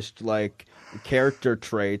established like character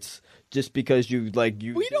traits. Just because we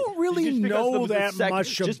don't really know that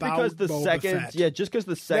much about Boba Fett. Yeah, just because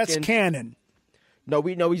the second that's canon. No,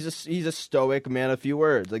 we know he's a stoic man of few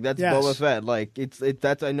words. Like that's Boba Fett. Like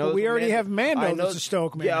that's I know. But we already have Mando that's a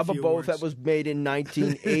stoic man. Yeah, of but few Boba words. Fett was made in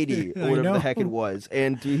 1980 or whatever the heck it was,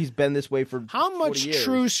 and he's been this way for how much 40 years.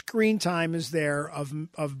 True screen time is there of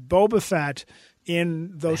Boba Fett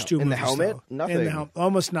in those two movies? In the helmet, though? nothing.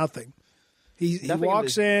 Almost nothing. He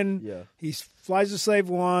walks in. He flies to Slave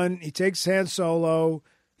One. He takes Han Solo.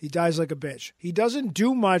 He dies like a bitch. He doesn't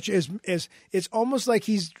do much. As it's almost like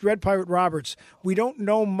he's Dread Pirate Roberts. We don't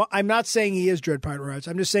know. I'm not saying he is Dread Pirate Roberts.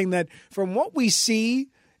 I'm just saying that from what we see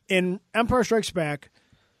in Empire Strikes Back,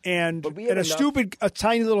 and in a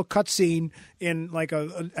tiny little cutscene in like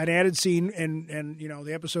an added scene in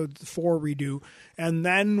the episode 4 redo, and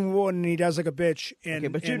then when he does like a bitch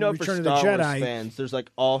in but in for Return Star of the Jedi Wars fans, there's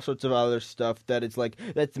like all sorts of other stuff that it's like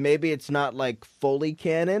that's maybe it's not like fully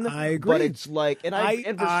canon. I agree, but it's like I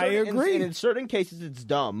agree. And in certain cases, it's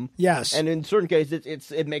dumb. Yes, and in certain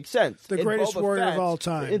cases, it makes sense. The greatest warrior of all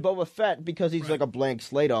time in Boba Fett because he's like a blank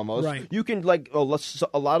slate almost. Right. You can like a lot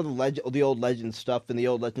of the old Legends stuff and the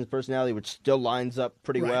old Legends personality, which still lines up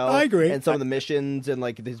pretty well. I agree, and some of the missions and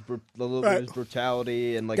like his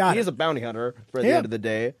brutality and like he is a bounty hunter for the end of the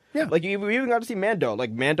day. Yeah. Like we even got to see Mando.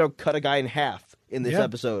 Like Mando cut a guy in half in this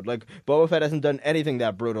episode. Like Boba Fett hasn't done anything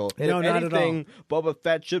that brutal. And no, if not anything, at all. Boba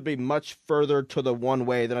Fett should be much further to the one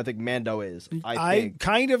way than I think Mando is. I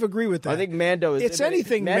kind of agree with that. I think Mando is. It's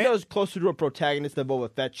anything. Mando's closer to a protagonist than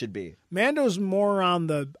Boba Fett should be. Mando's more on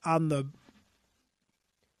the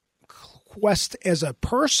quest as a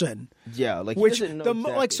person. Yeah, like which he doesn't know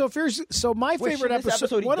exactly. like so my favorite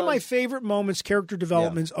episode. One of my favorite moments, character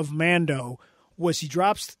developments of Mando was he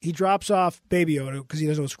drops off Baby Yoda because he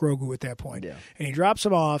doesn't know it's Grogu at that point, and he drops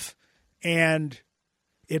him off, and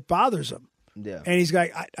it bothers him. Yeah, and he's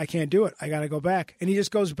like, I can't do it. I got to go back, and he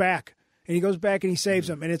just goes back. And he goes back and he saves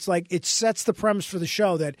him, and it's like it sets the premise for the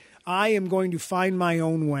show that I am going to find my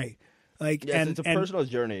own way. Like, it's a personal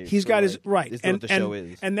journey. He's got his right, and what the show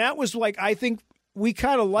is, and that was like I think we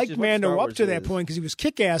kind of liked Mando up to that point because he was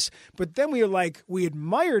kick-ass. But then we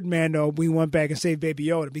admired Mando. We went back and saved Baby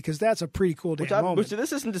Yoda because that's a pretty cool moment. Which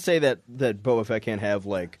this isn't to say that Boba Fett can't have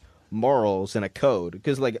like morals and a code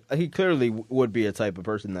because like he clearly would be a type of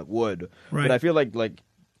person that would. Right. But I feel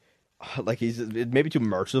like he's maybe too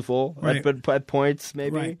merciful at points.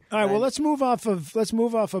 Maybe. Right. All right. Well, let's move off of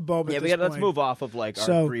Boba. Yeah, let's move off of like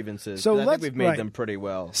our grievances. So I think we've made them pretty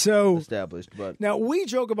well established. But now we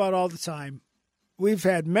joke about all the time. We've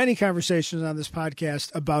had many conversations on this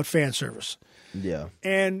podcast about fan service. Yeah.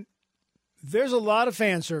 And there's a lot of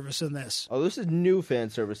fan service in this. Oh, this is new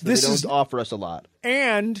fan service. They don't offer us a lot.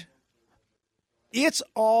 And it's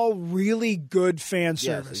all really good fan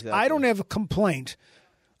service. Exactly. I don't have a complaint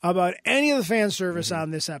about any of the fan service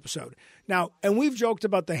on this episode. Now, and we've joked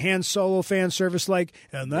about the Han Solo fan service,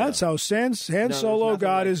 and that's how Han Solo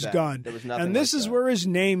got his gun. And this is where his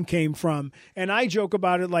name came from. And I joke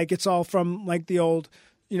about it like it's all from the old,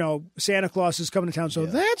 Santa Claus is coming to town. So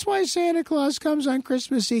that's why Santa Claus comes on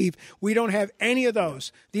Christmas Eve. We don't have any of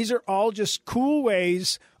those. These are all just cool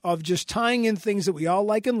ways of just tying in things that we all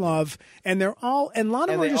like and love, and a lot of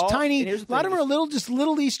them are just tiny. A lot of them are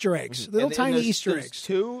little Easter eggs, tiny Easter eggs.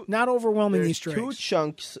 Not overwhelming Easter eggs. Two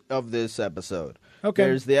chunks of this episode. Okay.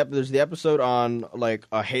 There's the episode on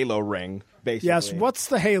a Halo ring. Basically. Yes. What's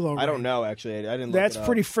the Halo ring? I don't know. Actually, I didn't. That's look it up.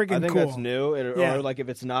 pretty friggin' cool. I think that's new, or if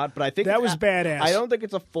it's not. But I think that was badass. I don't think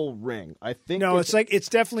it's a full ring. I think it's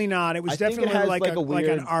definitely not. It was definitely like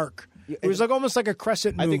an arc. It was almost like a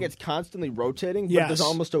crescent moon. I think it's constantly rotating, but there's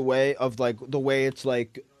almost a way of the way it's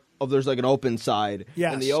there's an open side,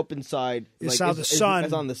 and the open side is how the sun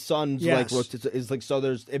is on the sun's rotates. So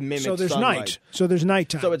it mimics. So there's sunlight. night. So there's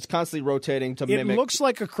nighttime. So it's constantly rotating to mimic. It looks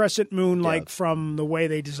like a crescent moon, from the way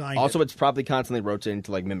they designed it. Also, it's probably constantly rotating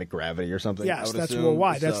to mimic gravity or something. Yes, that's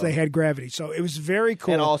why. That's they had gravity. So it was very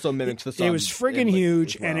cool. And also mimics the sun. It was friggin'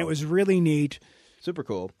 huge, and it was really neat. Super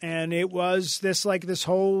cool. And it was this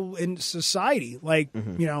whole in society,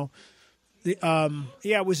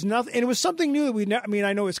 it was nothing, and it was something new that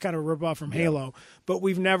I know it's kind of a rip off from Halo, but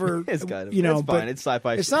we've never. It's kind of, it's fine. It's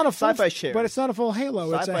sci-fi. It's not a full, sci-fi share, but it's not a full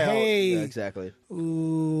Halo. It's exactly.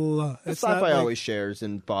 Sci-fi always shares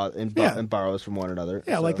and borrows from one another.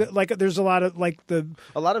 Yeah, so. There's a lot of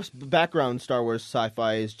a lot of background Star Wars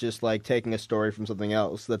sci-fi is just taking a story from something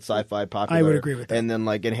else that's sci-fi popular. I would agree with that. And then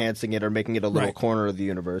enhancing it or making it a little corner of the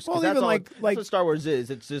universe. Well, that's even that's what Star Wars is.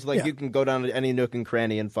 It's just you can go down to any nook and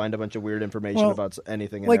cranny and find a bunch of weird information about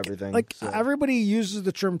anything and everything. Everybody uses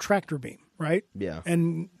the term tractor beam, right? Yeah.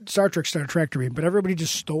 And Star Trek started tractor beam, but everybody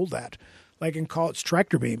just stole that, and call it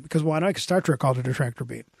tractor beam, because why not? Because Star Trek called it a tractor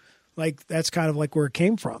beam. That's kind of where it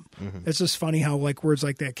came from. Mm-hmm. It's just funny how words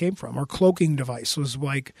like that came from. Or cloaking device was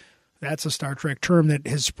that's a Star Trek term that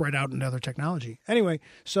has spread out into other technology. Anyway,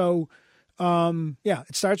 so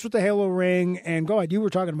it starts with the Halo ring, and go ahead. You were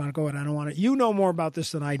talking about it. Go ahead. I don't want to. You know more about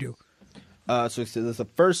this than I do. So there's the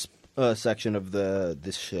first section of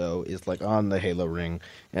this show is on the Halo ring,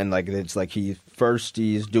 and it's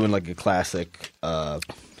he's doing a classic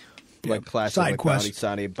classic side quest.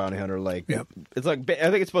 bounty hunter it's I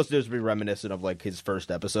think it's supposed to just be reminiscent of his first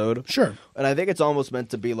episode. Sure. And I think it's almost meant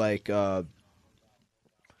to be what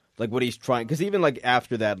he's trying, because even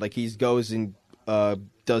after that he goes and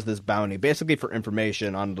does this bounty basically for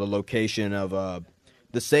information on the location of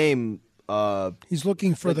the same he's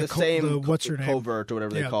looking for the same what's her name, covert or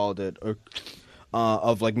whatever they called it, or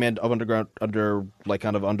of underground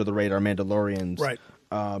kind of under the radar Mandalorians, right?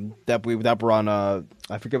 That were on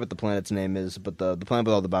I forget what the planet's name is, but the planet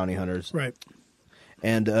with all the bounty hunters, right?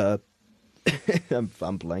 And I'm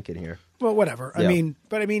blanking here. Well, whatever. I mean,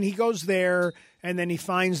 he goes there, and then he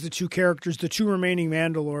finds the two remaining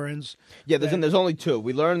Mandalorians. Yeah, there's only two.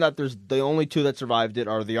 We learned that there's the only two that survived it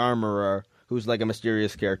are the Armorer, who's a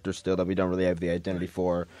mysterious character still that we don't really have the identity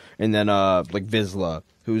for, and then Vizsla,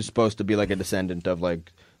 who's supposed to be a descendant of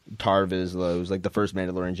Tar Vizsla, who's the first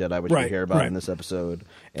Mandalorian Jedi, which we hear about in this episode,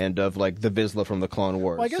 and of the Vizsla from the Clone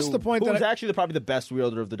Wars. Well, I guess the point who's actually probably the best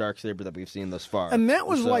wielder of the Darksaber that we've seen thus far. And that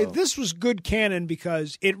was why this was good canon,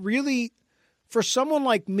 because it really, for someone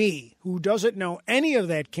like me who doesn't know any of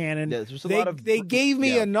that canon, they gave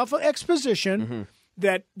me enough exposition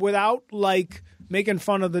that without making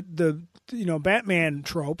fun of the Batman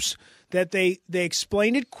tropes, that they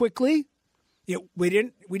explained it quickly. We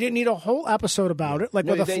didn't need a whole episode about it, with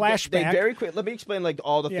a flashback. They very quick. Let me explain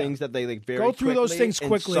all the things that they very go through those things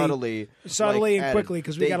quickly, subtly and quickly,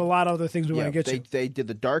 because we got a lot of other things we want to get to. They did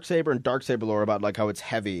the Darksaber and Darksaber lore about how it's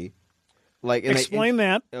heavy. Explain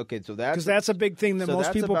that. Okay, so because that's a big thing that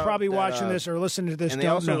most people probably watching this or listening to this and don't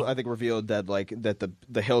they also, know. I think, revealed that that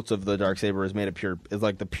the hilt of the Darksaber is made of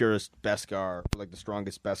the purest Beskar, the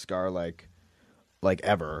strongest Beskar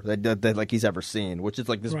ever that he's ever seen, which is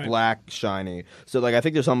this black shiny. So I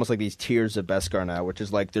think there's almost these tiers of Beskar now, which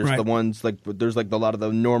is there's the ones there's a lot of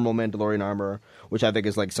the normal Mandalorian armor, which I think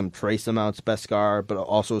is some trace amounts Beskar, but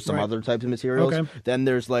also some other types of materials. Okay. Then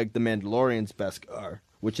there's the Mandalorian's Beskar,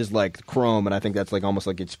 which is chrome, and I think that's almost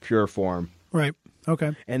its pure form. Right.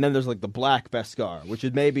 Okay. And then there's the black Beskar, which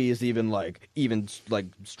is even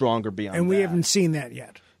stronger beyond. And we haven't seen that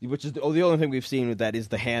yet. Which is the only thing we've seen with that is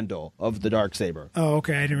the handle of the Darksaber. Oh,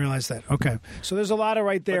 okay. I didn't realize that. Okay. So there's a lot of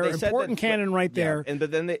important canon there. And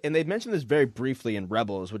then they mentioned this very briefly in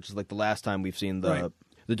Rebels, which is the last time we've seen the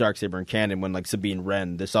Darksaber in canon, when Sabine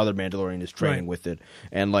Wren, this other Mandalorian, is training with it,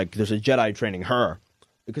 and there's a Jedi training her.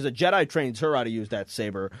 because a Jedi trains her how to use that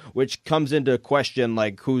saber, which comes into question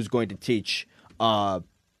like who's going to teach Mando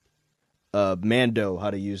how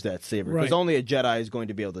to use that saber, because only a Jedi is going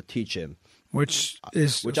to be able to teach him. Which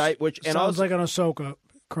sounds like an Ahsoka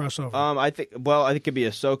crossover. I think it could be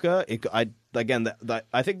Ahsoka.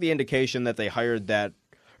 I think the indication that they hired that.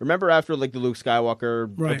 Remember after like the Luke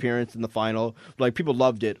Skywalker appearance in the final, like people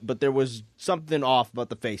loved it, but there was something off about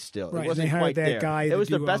the face still. Right. It wasn't they hired quite that there. guy. It was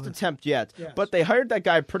their best attempt yet, yes. but they hired that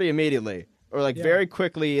guy pretty immediately. Or like very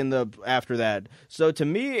quickly after that. So to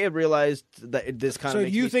me, it realized that this kind of. So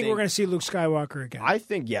you think we're going to see Luke Skywalker again? I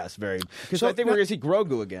think yes, because I think we're going to see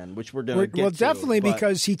Grogu again, which we're going to get. Well, definitely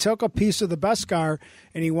because he took a piece of the Beskar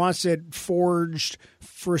and he wants it forged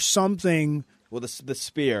for something. Well, the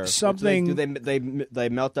spear. Something they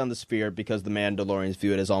melt down the spear because the Mandalorians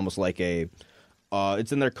view it as almost like a.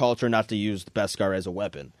 It's in their culture not to use the Beskar as a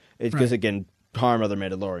weapon. It's because it can harm other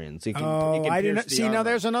Mandalorians. I didn't see. Now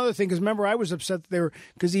there's another thing because remember I was upset that they were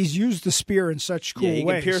because he's used the spear in such cool ways. He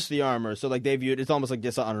can pierce the armor, so like they viewed it's almost like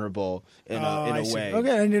dishonorable in a way. Okay,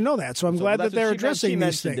 I didn't know that, so I'm glad that they're addressing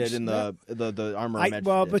these things. It in the armor.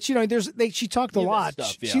 But she talked a lot.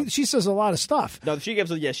 Stuff, she says a lot of stuff. No, she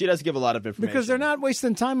does give a lot of information because they're not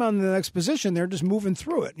wasting time on the exposition. They're just moving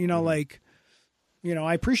through it.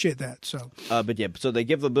 I appreciate that. So, so they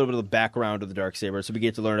give a little bit of the background of the Darksaber, so we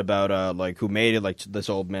get to learn about like who made it, like this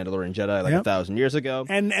old Mandalorian Jedi, like 1,000 years ago,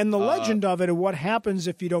 and the legend of it, and what happens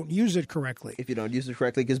if you don't use it correctly. If you don't use it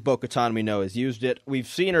correctly, because Bo-Katan we know has used it. We've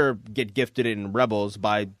seen her get gifted it in Rebels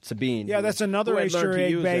by Sabine. Yeah, that's another Easter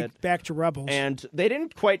egg back to Rebels. And they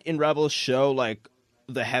didn't quite in Rebels show like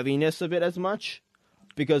the heaviness of it as much,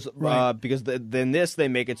 because then this they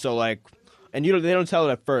make it so like. And they don't tell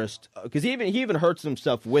it at first because he even hurts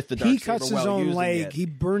himself with the Darksaber. He cuts his own leg. He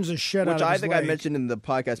burns the shit out of his leg. Which I think I mentioned in the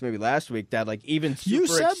podcast maybe last week that like even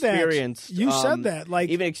experienced. You said that like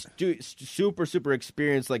even super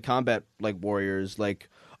experienced like combat like warriors like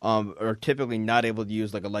are typically not able to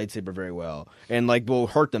use like a lightsaber very well and like will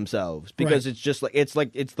hurt themselves because it's just like it's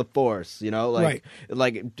the Force, like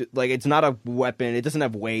it's not a weapon. It doesn't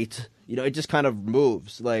have weight. It just kind of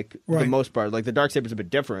moves, like, for the most part. Like, the Darksaber's a bit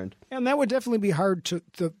different. And that would definitely be hard to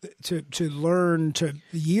learn to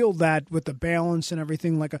yield that with the balance and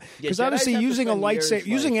everything. Because obviously using a lightsaber,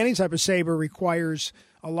 using any type of saber requires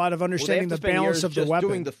a lot of understanding the balance of the weapon.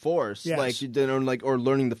 Doing the Force, or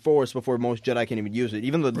learning the Force before most Jedi can even use it.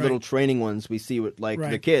 Even the little training ones we see with,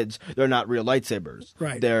 the kids, they're not real lightsabers.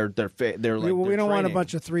 Right. They're we don't want a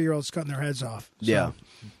bunch of 3-year-olds cutting their heads off. So. Yeah.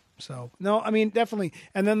 So no, I mean definitely,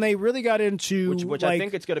 and then they really got into which I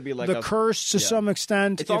think it's going to be like the curse to some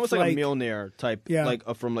extent. It's almost like a Mjolnir type,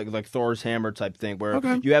 from like Thor's hammer type thing, where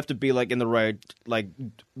you have to be like in the right, like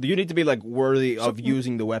you need to be like worthy of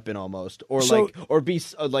using the weapon almost, or be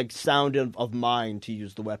like sound of mind to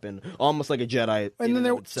use the weapon, almost like a Jedi. And then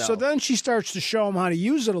then she starts to show him how to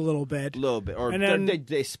use it a little bit, or then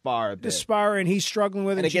they spar a bit. They spar, and he's struggling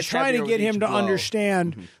with it. And she's trying to get him to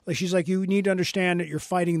understand. Mm-hmm. Like she's like, you need to understand that you're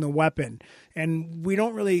fighting the weapon, and we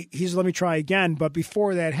don't really. Let me try again, but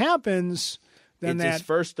before that happens, then it's his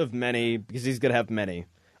first of many because he's gonna have many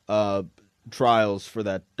trials for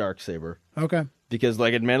that Darksaber. Okay, because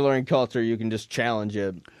like in Mandalorian culture, you can just challenge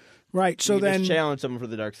it. Right. So then just challenge someone for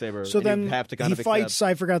the Darksaber. So then you have to kind of fights. Accept.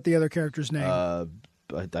 I forgot the other character's name. I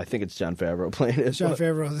think it's Jon Favreau playing it. Jon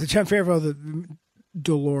Favreau, the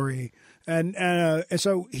Dolori. And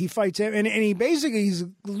so he fights him, and he's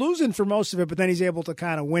losing for most of it, but then he's able to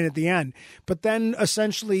kind of win at the end. But then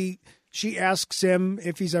essentially she asks him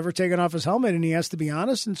if he's ever taken off his helmet, and he has to be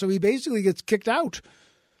honest, and so he basically gets kicked out.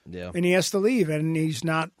 Yeah. And he has to leave, and he's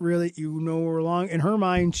not really, in her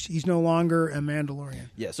mind, he's no longer a Mandalorian.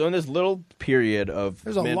 Yeah, so in this little period of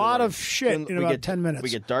there's a lot of shit in about 10 minutes. We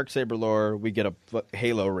get Darksaber lore, we get a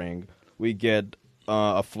Halo ring, we get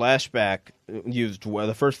a flashback used well.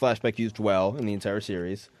 The first flashback used well in the entire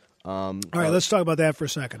series. All right, let's talk about that for a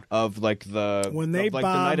second. Of like the when they bomb,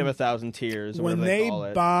 the Night of 1,000 Tears. Or when they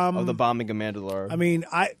bomb of the bombing of Mandalore. I mean,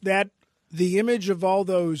 the image of all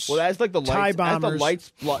those as like the TIE lights, bombers.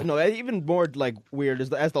 As the lights, even more like weird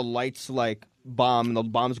as the lights like bomb and the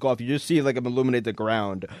bombs go off, you just see like them illuminate the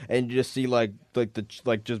ground, and you just see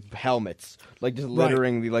just helmets like just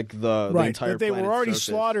littering the entire. But they were already surface.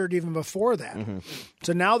 Slaughtered even before that. Mm-hmm.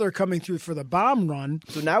 So now they're coming through for the bomb run.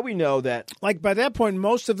 So now we know that like by that point,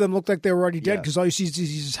 most of them looked like they were already dead because all you see is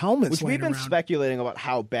these helmets. Which we've been around. Speculating about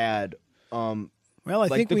how bad. Well, I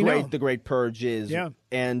think the Great Purge is. Yeah,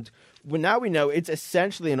 and now we know it's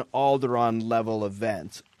essentially an Alderaan level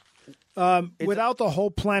event. Without the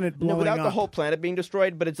whole planet blowing without up. the whole planet being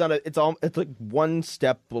destroyed, but it's not. It's like one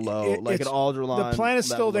step below, like an Alderaan. The planet's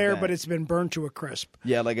still there, event. but it's been burned to a crisp.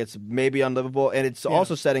 Yeah, like it's maybe unlivable, and it's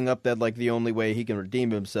also setting up that like the only way he can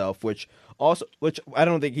redeem himself, which I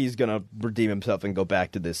don't think he's gonna redeem himself and go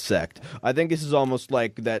back to this sect. I think this is almost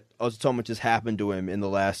like that. So much has happened to him in the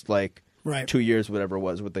last 2 years, whatever it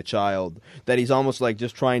was, with the child, that he's almost like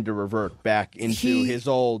just trying to revert back into his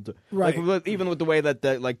old. Right. Like, even with the way that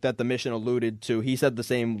the mission alluded to, he said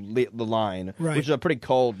the line, right. which is a pretty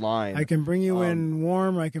cold line. I can bring you in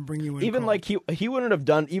warm. I can bring you in. Even cold. like he wouldn't have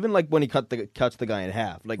done, even like when he cuts the guy in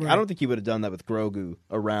half. Like Right. I don't think he would have done that with Grogu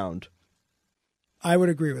around. I would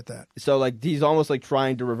agree with that. So like he's almost like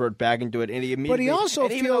trying to revert back into it, and he immediately. But he also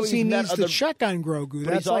and even though feels he he's met needs to check on Grogu.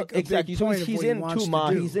 but That's like a exactly. big So point of he's what he in wants two to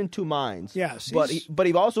minds. do. He's in two minds. Yes, but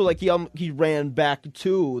he also like he ran back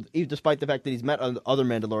to, despite the fact that he's met other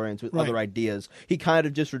Mandalorians with Right. other ideas. He kind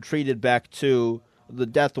of just retreated back to the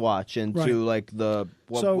Death Watch and Right. to like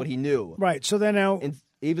what he knew. Right. So then now. And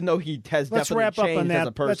even though he has Let's definitely wrap up changed on that. as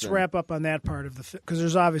a person. Let's wrap up on that part of the because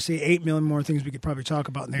there's obviously 8 million more things we could probably talk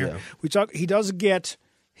about in there. Yeah. He does get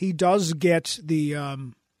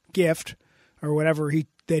the gift or whatever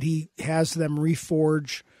that he has them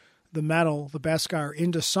reforge the metal, the Beskar,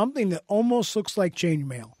 into something that almost looks like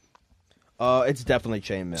chainmail. It's definitely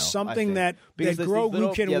chainmail. Something that Because there's these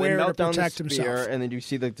Grogu can they wear to melt down the protect spear, himself. and then you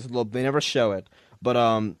see like this little. They never show it, but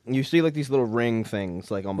you see like these little ring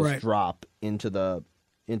things like almost Right. drop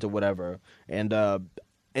into whatever, and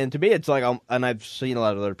to me it's like, and I've seen a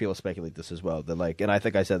lot of other people speculate this as well. That like, and I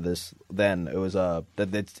think I said this then. It was that I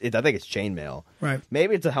think it's chainmail. Right.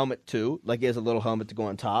 Maybe it's a helmet too. Like he has a little helmet to go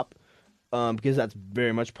on top. Because that's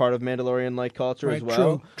very much part of Mandalorian culture Right, as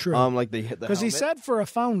well. true. Like Because he said for a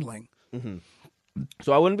foundling.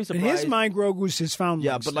 so I wouldn't be In surprised. his mind, Grogu's his foundling.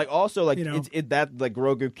 Yeah, but like also like You know? that like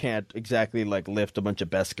Grogu can't exactly like lift a bunch of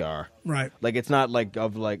Beskar. Right. Like it's not like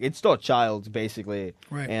it's still a child basically.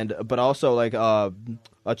 Right. And but also like a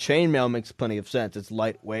chainmail makes plenty of sense. It's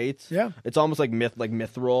lightweight. Yeah. It's almost like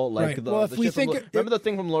mithril. Like Right. the, Well, if the we shit from think remember the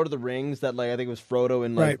thing from Lord of the Rings that like I think it was Frodo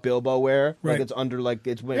and like Right. Bilbo wear. Right. Like it's under like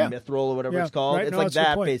it's Yeah. mithril or whatever Yeah. it's called. Right. It's No, like that's a good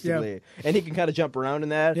that point. basically. And he can kind of jump around in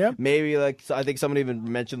that. Yeah. Maybe like I think someone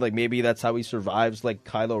even mentioned like maybe that's how he survives like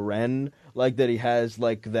Kylo Ren. Like that he has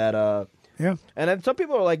like that Yeah. and then some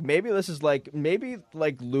people are like, maybe this is like,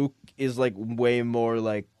 Luke is like way more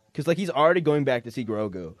like, because like he's already going back to see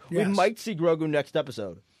Grogu. Yes. We might see Grogu next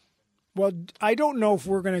episode. Well, I don't know if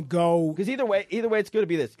we're going to go. Because either way, it's going to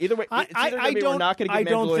be this. Either way, it's either going to be we're not going to get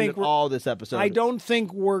Mandalorian at all this episode. I don't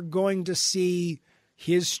think we're going to see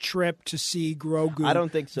his trip to see Grogu. I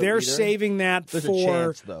don't think so They're either. saving that There's a for.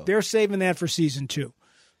 chance, though. They're saving that for season 2.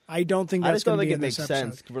 I don't think I that's just don't going to be think in it this makes episode.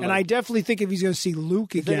 sense for, And like- I definitely think if he's going to see Luke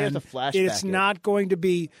then you again, have to flashback it's it. not going to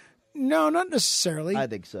be. No, not necessarily. I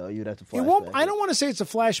think so. You'd have to flashback. It won't. I don't want to say it's a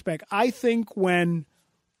flashback. I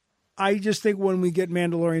just think when we get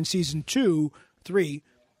Mandalorian season 2, 3,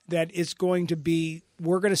 that it's going to be.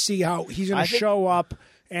 We're going to see how he's going to show up,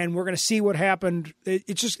 and we're going to see what happened.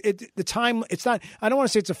 It's just the time. It's not. I don't want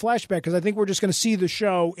to say it's a flashback because I think we're just going to see the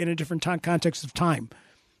show in a different context of time.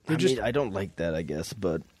 I mean, I don't like that, I guess,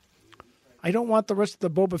 but. I don't want the rest of the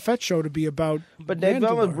Boba Fett show to be about. But they've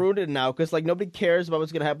almost Mandalore. ruined it now because like nobody cares about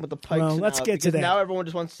what's going to happen with the Pikes. Well, let's now, get to because that. Now everyone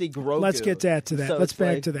just wants to see Grogu. Let's get to that. So let's it's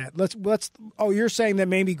back like- to that. Let's. Oh, you're saying that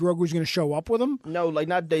maybe Grogu's going to show up with him, No, like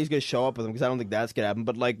not that he's going to show up with him because I don't think that's going to happen.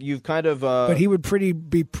 But like you've kind of. but he would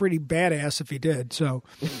be pretty badass if he did. So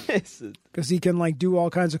because he can like do all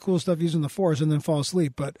kinds of cool stuff using the Force and then fall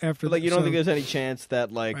asleep. But after But like you don't so- think there's any chance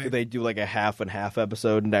that like Right. they do like a half and half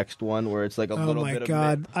episode next one where it's like a Oh little my bit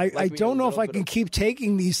God! of I we don't know if I little can bit keep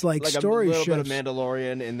taking these like of, like story a little shifts. bit of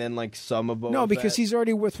Mandalorian and then like some of Boba No, because Fett. he's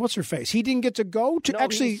already with what's her face. He didn't get to go to No,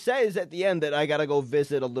 actually. he says at the end that I gotta go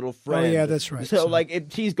visit a little friend. Oh, yeah, that's right. So So-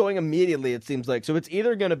 like he's going immediately. It seems like so it's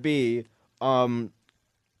either gonna be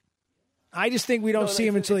I just think we don't see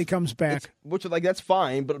him until he comes back. which like that's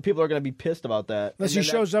fine, but people are gonna be pissed about that. Unless And he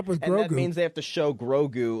then shows up with and that Grogu. means they have to show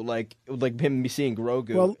Grogu like him seeing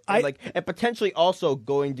Grogu. Well, and potentially also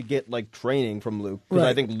going to get like training from Luke because I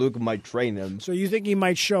Right. think Luke might train him. So you think he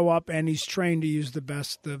might show up and he's trained to use the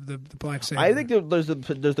black saber? I think there's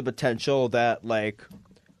the potential that like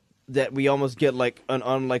that we almost get like an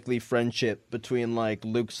unlikely friendship between like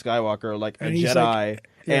Luke Skywalker, like And a he's Jedi, like-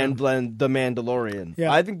 yeah. and then the Mandalorian.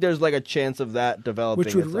 Yeah. I think there's like a chance of that developing,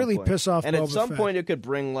 Which would at some really point. piss off And at Boba some Fett. point, it could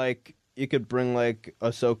bring like you could bring like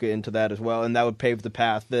Ahsoka into that as well, and that would pave the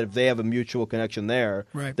path that if they have a mutual connection there,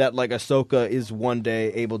 Right. that like Ahsoka is one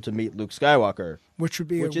day able to meet Luke Skywalker, which would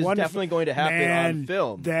be which a is wonderful, definitely going to happen Man, on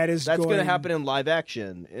film. That's going going to happen in live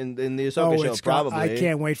action in the Ahsoka show, probably. I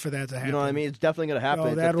can't wait for that to happen. You know what I mean? It's definitely going to happen. Oh,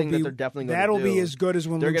 It's a that'll thing be that they're definitely going to do. that'll be as good as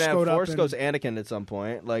when they're Luke going to showed have up. Force Ghost Anakin at some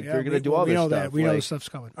point. Like Yeah, they're going to do all we this know stuff. that. We know like, this stuff's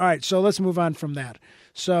coming. All right, so let's move on from that.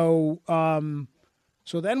 So,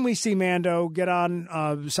 so then we see Mando get on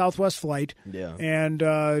Southwest Flight Yeah. and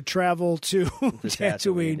travel to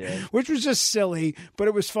Tatooine, yeah. which was just silly, but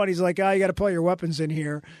it was funny. He's like, you got to put your weapons in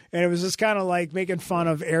here. And it was just kind of like making fun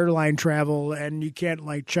of airline travel, and you can't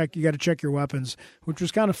like you got to check your weapons, which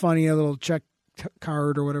was kind of funny, a little check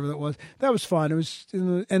card or whatever that was. That was fun. It was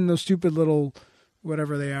in those stupid little,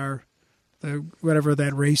 whatever they are, whatever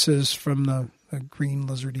that race is from the green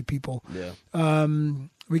lizardy people. Yeah.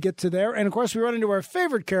 We get to there, and of course we run into our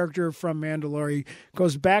favorite character from Mandalorian.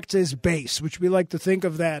 Goes back to his base, which we like to think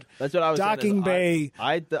of that. That's what I was docking saying.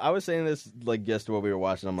 bay. I was saying this like yesterday while we were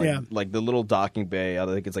watching. I'm like, Yeah. like the little docking bay. I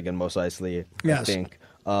think it's like in Mos Eisley. Yes. I think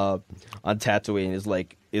on Tatooine is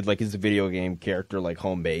like his video game character like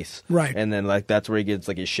home base. Right. And then like that's where he gets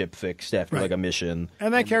like his ship fixed after Right. like a mission.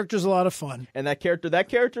 And that character's a lot of fun. And that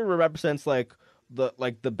character represents like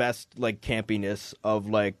the best like campiness of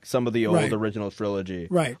like some of the old Right. original trilogy,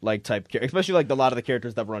 Right. Like type, especially like a lot of the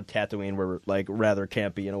characters that were on Tatooine were like rather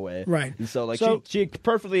campy in a way, Right. And so like So- she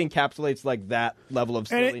perfectly encapsulates like that level of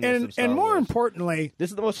silliness of Star And more Wars. importantly, This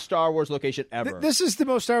is the most Star Wars location ever. this is the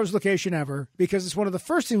most Star Wars location ever because it's one of the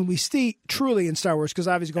first things we see truly in Star Wars. Because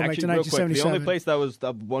obviously going Actually, back real to quick, 1977, the only place that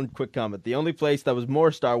was one quick comment. The only place that was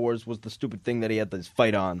more Star Wars was the stupid thing that he had this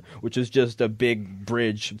fight on, which was just a big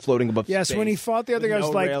bridge floating above. Yes, space when he fought the other with guy, it was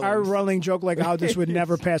no like railings. our running joke, like how this would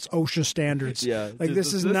never pass OSHA standards. Yeah, like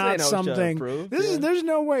this is this not ain't OSHA something. approved, This is yeah. there's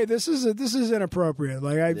no way. This is inappropriate.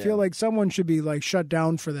 Like I feel like someone should be like shut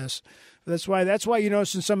down for this. That's why you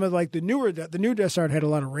notice in some of like the new Death Star had a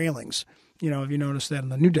lot of railings. You know, if you notice that in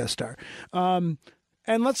the new Death Star.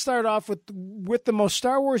 And let's start off with the most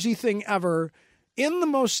Star Warsy thing ever. In the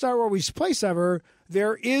most Star Wars place ever,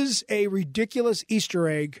 there is a ridiculous Easter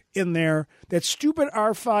egg in there. That stupid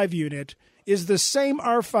R5 unit is the same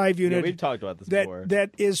R5 unit. Yeah, we've talked about this before. That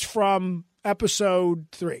is from Episode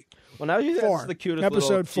 3. Well, now he's Four. the cutest Episode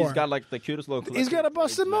little, 4. She's got like the cutest little. He's got a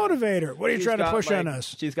busted motivator. What are you She's trying to got, push like, on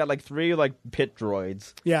us? She's got like 3 like pit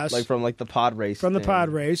droids. Yes. Like from like the pod race. From the thing. pod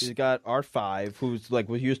race. She's got R5, who's like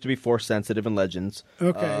used to be Force sensitive in Legends.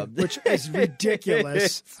 Okay, which is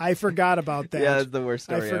ridiculous. I forgot about that. Yeah, it's the worst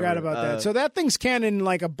story I forgot ever. about that. So that thing's canon in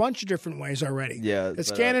like a bunch of different ways already. Yeah, it's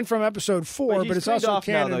but, canon from Episode 4, but it's also off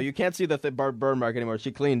canon. now, though. You can't see the burn mark anymore.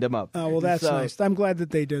 She cleaned him up. Oh well, that's So, nice. I'm glad that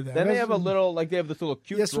they did that. Then they have a little, like they have this little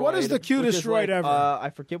cute. Yes, droid, what is the cutest which is droid like, ever?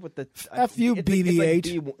 I forget what the F you, it's BB-8.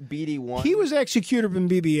 It's like BD1. He was actually cuter than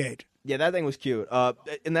BB-8. Yeah, that thing was cute.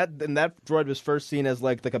 And that droid was first seen as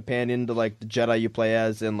like the companion to like the Jedi you play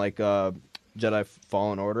as in like Jedi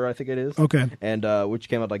Fallen Order, I think it is. Okay. And which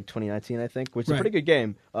came out like 2019, I think, which is Right. a pretty good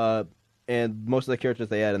game. And most of the characters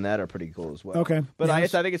they add in that are pretty cool as well. Okay. But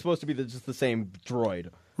Yes. I think it's supposed to be just the same droid.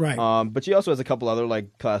 Right. But she also has a couple other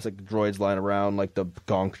like classic droids lying around, like the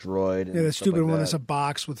Gonk droid. And Yeah, the stuff stupid like one that. that's a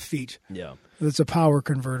box with feet. Yeah. It's a power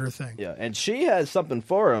converter thing. Yeah, and she has something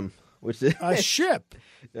for him, which is A ship.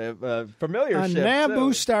 familiar A ship,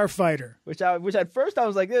 Naboo too. starfighter. Which at first I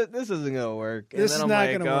was like, this isn't gonna work. And This then is I'm not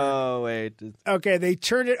like, gonna work. oh wait, Okay, they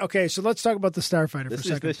turned it. Okay, so let's talk about the starfighter for a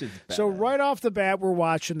second. this is bad. So right off the bat, we're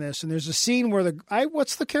watching this, and there's a scene where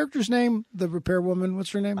what's the character's name? The repairwoman.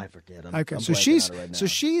 What's her name? I forget. Okay, I'm so blanking on it right now.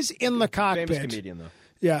 she's in the cockpit. famous comedian though.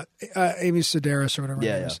 Yeah, Amy Sedaris or whatever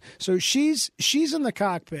Yeah, her name is. So she's in the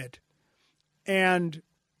cockpit, and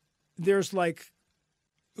there's like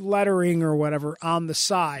lettering or whatever on the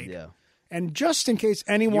side. Yeah. And just in case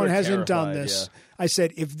anyone You were hasn't done terrified, this, yeah. I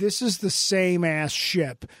said, if this is the same ass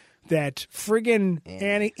ship that friggin'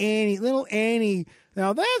 little Annie,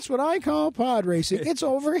 now that's what I call pod racing. It's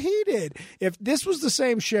overheated. If this was the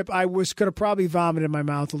same ship, I could have probably vomited in my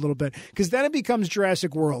mouth a little bit, because then it becomes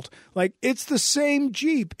Jurassic World. Like, it's the same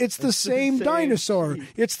Jeep. It's the same dinosaur. Jeep.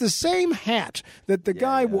 It's the same hat that the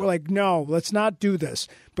guy wore. Like, no, let's not do this.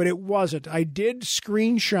 But it wasn't. I did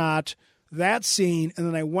screenshot that scene, and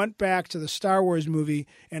then I went back to the Star Wars movie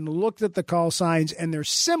and looked at the call signs, and they're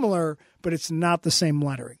similar, but it's not the same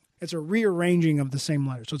lettering. It's a rearranging of the same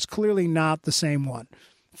letters, so it's clearly not the same one.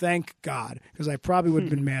 Thank God, because I probably would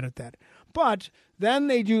have been mad at that. But then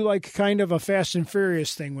they do like kind of a Fast and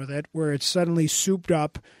Furious thing with it, where it's suddenly souped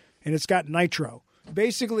up, and it's got nitro.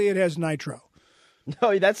 Basically, it has nitro.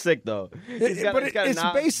 No, that's sick though. It's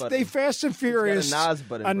based. They Fast and Furious. Got a Nas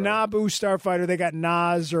button, a Naboo starfighter. They got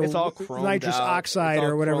Nas or it's all nitrous out. oxide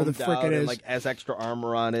or whatever the frick it is. And, like has extra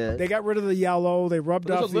armor on it. They got rid of the yellow. They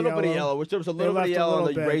rubbed off the yellow. There was a little bit of yellow, which there was a little bit of yellow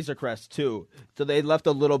on the Razor Crest too. So they left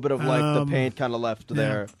a little bit of like the paint kind of left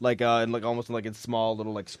there, like and like almost like in small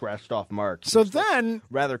little like scratched off marks. So then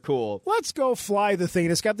rather cool. Let's go fly the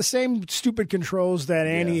thing. It's got the same stupid controls that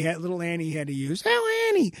little Annie had to use.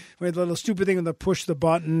 Oh, Annie, with the little stupid thing with the push the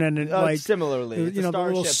button and like similarly, the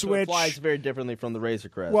little switch. So it flies very differently from the Razor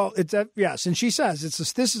Crest. Well, it's yes, and she says this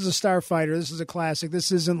is a starfighter. This is a classic.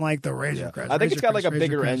 This isn't like the Razor Crest. I think it's got like a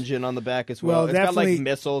bigger engine on the back as well. It's got like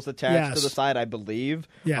missiles attached to the side, I believe.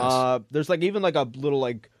 Yes. There's like even like a little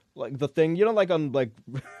like the thing, you know, like on like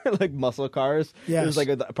like muscle cars. Yes. There's like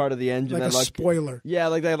a part of the engine like that a spoiler. Yeah,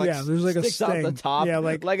 like that. Like there's like sticks a out sting. the top. Yeah,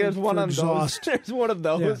 like there's one on exhaust. those. There's one of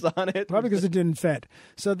those on it. Probably because it didn't fit.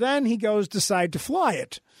 So then he goes decide to fly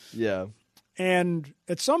it. Yeah. And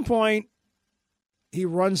at some point, he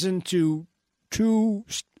runs into two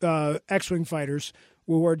X-wing fighters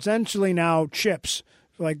who are essentially now chips,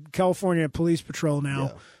 like California Police Patrol now.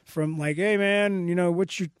 Yeah. From like, hey man, you know,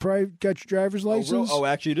 got your driver's license?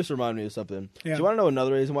 Actually, you just reminded me of something. Yeah. Do you want to know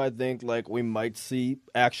another reason why I think like we might see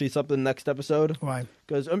actually something next episode? Why?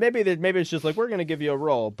 Because maybe it's just like we're gonna give you a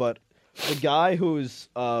role, but the guy who's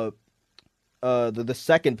the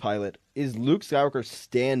second pilot is Luke Skywalker's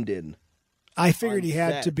stand-in. I figured he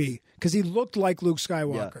had set. to be because he looked like Luke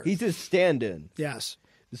Skywalker. Yeah, he's his stand-in. Yes.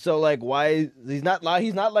 So like, why he's not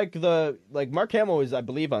like Mark Hamill was, I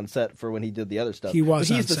believe, on set for when he did the other stuff. He was.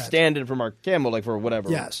 But he's on the set. stand-in for Mark Hamill, like for whatever.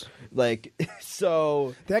 Yes. Like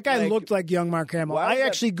so. That guy like, looked like young Mark Hamill. I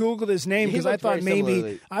actually Googled his name He because I looked thought very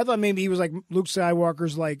maybe he was like Luke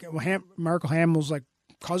Skywalker's like Mark Hamill's like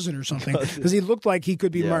cousin or something because he looked like he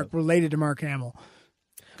could be related to Mark Hamill.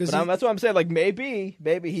 But that's what I'm saying. Like maybe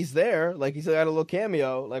he's there. Like he's got a little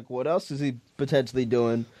cameo. Like what else is he potentially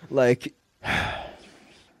doing? Like.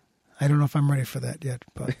 I don't know if I'm ready for that yet,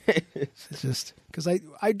 but it's just because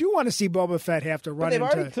I do want to see Boba Fett have to run they've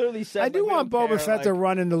into. Already clearly said, I do want Boba Fett to like,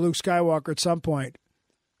 run into Luke Skywalker at some point.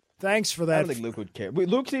 Thanks for that. I don't think Luke would care.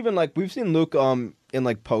 Luke's even like we've seen Luke in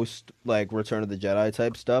like post like Return of the Jedi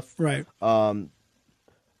type stuff, right?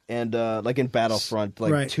 And like in Battlefront,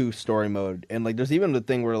 like 2 story mode, and like there's even the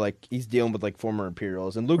thing where like he's dealing with like former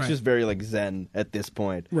Imperials, and Luke's just very like zen at this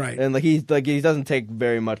point, right? And like he doesn't take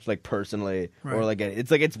very much like personally, or like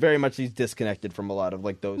it's very much he's disconnected from a lot of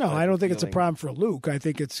like those. No, I don't think it's a problem for Luke. I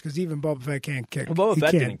think it's because even Boba Fett can't kick. Well, Boba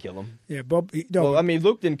Fett didn't kill him. Yeah, well, I mean,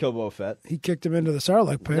 Luke didn't kill Boba Fett. He kicked him into the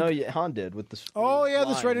Sarlacc pit. No, Han did with the. Oh yeah,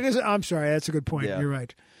 that's right. It is. I'm sorry. That's a good point. Yeah. You're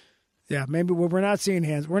right. Yeah, maybe we're not seeing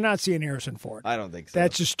Harrison Ford. I don't think so.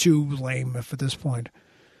 That's just too lame at this point.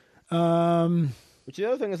 Which the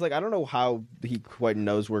other thing is like I don't know how he quite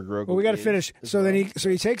knows where Grogu. Well, we got to finish. So then he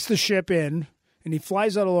takes the ship in and he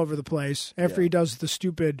flies out all over the place after he does the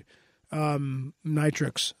stupid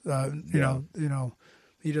nitrix. You know,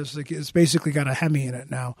 he does like it's basically got a Hemi in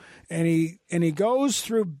it now, and he goes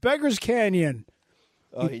through Beggar's Canyon.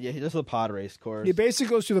 Oh, he does the pod race course. He basically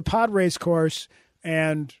goes through the pod race course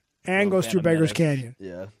and goes through Beggar's Canyon.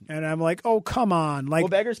 Yeah. And I'm like, oh, come on. Like, well,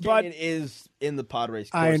 Beggar's Canyon is in the pod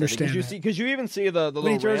race course. I understand. Because you even see the little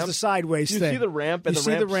when he turns ramp. the sideways you thing. see the ramp, and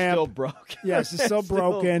the ramp's still broken. Yes, it's still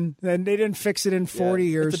broken. And they didn't fix it in 40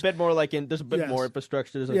 years. It's a bit more like there's a bit more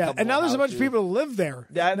infrastructure. There's and now there's a bunch of people who live there.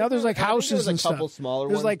 Yeah, now there's like houses and stuff. There's a couple smaller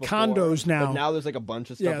ones. There's like before, condos now. But now there's like a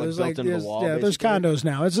bunch of stuff built into the wall. Yeah, there's condos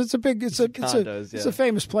now. It's a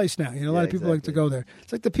famous place now. You know, a lot of people like to go there.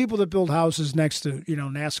 It's like the people that build houses next to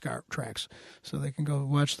NASCAR tracks, so they can go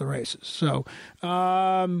watch the races. So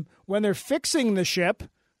when they're fixing the ship,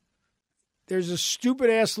 there's a stupid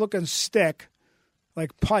ass looking stick,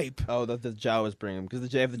 like pipe. Oh, that the Jawas bring them because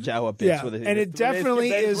they have the Jawa bits. Yeah, with it. And it definitely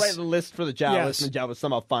is. Write the list for the Jawas, and the Jawas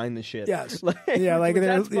somehow find the shit. Yes,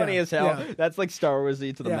 that's funny as hell. Yeah. That's like Star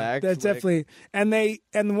Warsy to the max. That's definitely.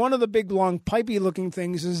 And one of the big long pipey looking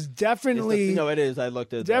things is definitely. No, it is. I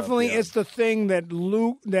looked at definitely. It's the thing that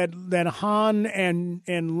Luke, that Han and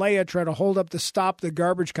Leia try to hold up to stop the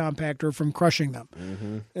garbage compactor from crushing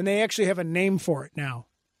them, and they actually have a name for it now.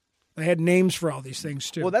 They had names for all these things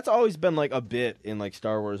too. Well, that's always been like a bit in like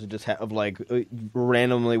Star Wars, just of like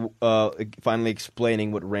randomly finally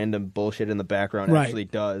explaining what random bullshit in the background actually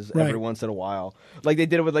does every once in a while. Like they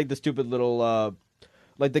did it with like the stupid little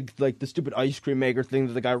like the stupid ice cream maker thing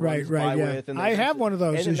that the guy runs by with. And I have one of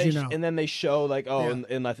those, as you know. And then they show like,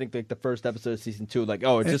 and I think like the first episode of season 2, like,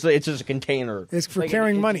 it's just a container. It's for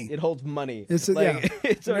carrying money. It holds money. It's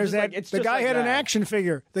the guy had an action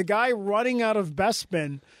figure. The guy running out of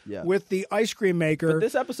Bespin with the ice cream maker. But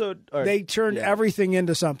this episode, they turned everything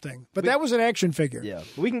into something. But that was an action figure. Yeah,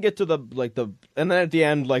 we can get to and then at the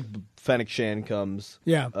end, like Fennec Shan comes.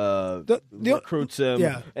 Yeah, recruits him.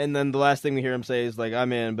 Yeah, and then the last thing we hear him say is like,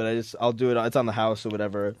 "I'm in, but I'll do it. It's on the house or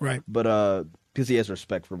whatever." Right. But because he has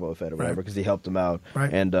respect for Boba Fett or whatever, because he helped him out.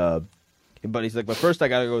 Right. And but he's like, but first I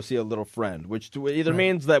gotta go see a little friend, which either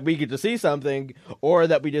means that we get to see something, or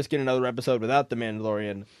that we just get another episode without the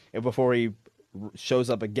Mandalorian, and before he shows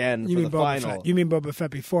up again for the final. Fett. You mean Boba Fett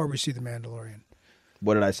before we see the Mandalorian?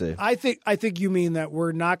 What did I say? I think you mean that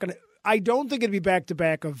we're not going to. I don't think it'd be back to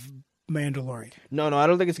back of Mandalorian. No, I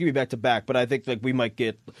don't think it's gonna be back to back, but I think like we might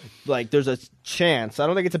get like there's a chance. I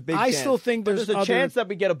don't think it's a big chance. I still think there's a chance that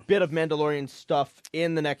we get a bit of Mandalorian stuff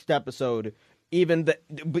in the next episode, even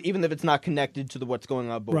if it's not connected to what's going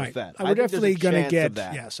on with Boba Fett. We're definitely going to get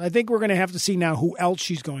that. Yes, I think we're going to have to see now who else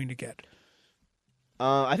she's going to get.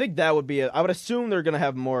 I think that would be. I would assume they're going to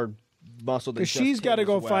have more muscle because she's got to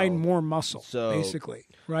go find more muscle, basically,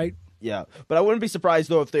 right? Yeah, but I wouldn't be surprised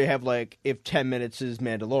though if they have if 10 minutes is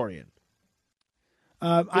Mandalorian.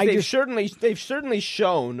 They've certainly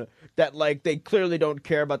shown that they clearly don't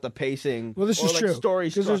care about the pacing. Well, this is true. Story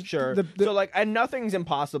structure. And nothing's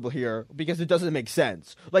impossible here because it doesn't make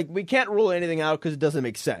sense. We can't rule anything out because it doesn't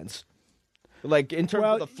make sense. In terms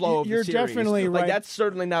of the flow of the series. You're definitely right. That's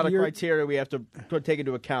certainly not a criteria we have to take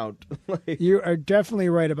into account. You are definitely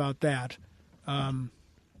right about that. No,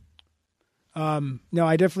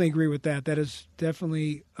 I definitely agree with that. That is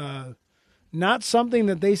definitely not something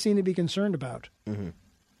that they seem to be concerned about. Mm-hmm.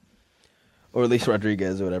 Or at least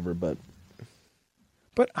Rodriguez or whatever. But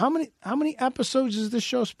how many episodes is this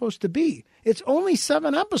show supposed to be? It's only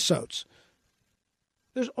 7 episodes.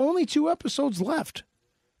 There's only 2 episodes left.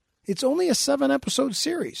 It's only a 7-episode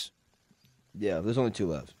series. Yeah, there's only 2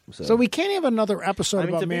 left. So we can't have another episode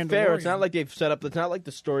about Mandalorian. To be fair, it's not like they've set up. It's not like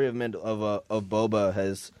the story of Boba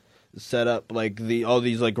has set up all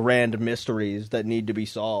these grand mysteries that need to be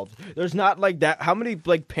solved. There's not that. How many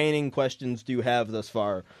painting questions do you have thus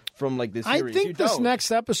far from this series? I think this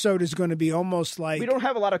next episode is going to be almost we don't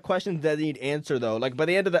have a lot of questions that need answer though. By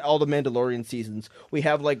the end of all the Mandalorian seasons, we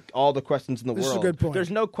have all the questions in the world. This is a good point. There's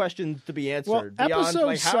no questions to be answered beyond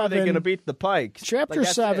episode 7, how are they going to beat the Pikes? Chapter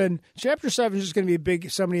 7 is just going to be a big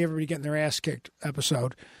everybody getting their ass kicked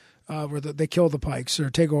episode. Where they kill the Pikes or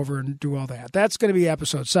take over and do all that. That's going to be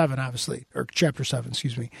episode 7, obviously, or chapter 7,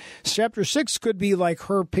 excuse me. Chapter 6 could be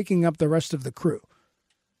her picking up the rest of the crew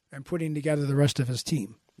and putting together the rest of his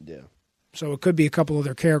team. Yeah. So it could be a couple of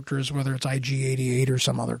their characters, whether it's IG-88 or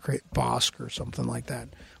some other Bosk or something like that.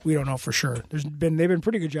 We don't know for sure. They've been a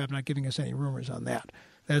pretty good job not giving us any rumors on that.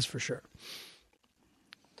 That's for sure.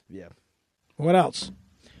 Yeah. What else?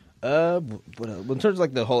 Well, in terms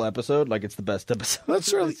of the whole episode, it's the best episode. That's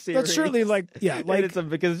certainly because it's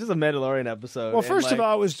just a Mandalorian episode. Well, first of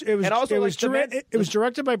all, it was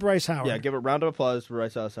directed by Bryce Howard. Yeah, give a round of applause for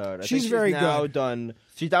Bryce Howard. She's very good.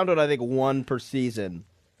 She's down to I think 1 per season,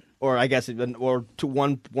 or I guess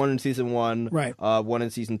one in season 1, right? 1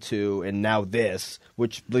 in season 2, and now this,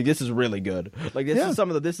 which this is really good. This is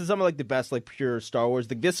some of the best pure Star Wars.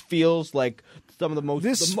 this feels like some of the most.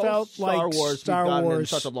 This felt Star like Wars Star we've gotten Wars in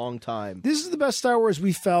such a long time. This is the best Star Wars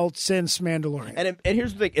we felt since Mandalorian. And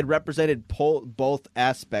here's the thing: it represented both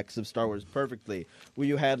aspects of Star Wars perfectly. Where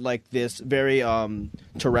you had this very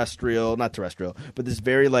terrestrial, not terrestrial, but this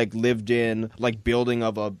very lived in building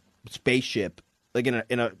of a spaceship. In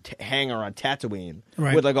a hangar on Tatooine,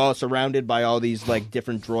 right. With all surrounded by all these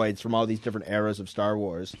different droids from all these different eras of Star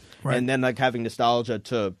Wars, right. And then having nostalgia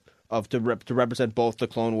to represent both the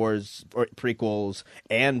Clone Wars prequels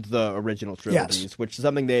and the original trilogies, yes. Which is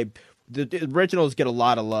something the originals get a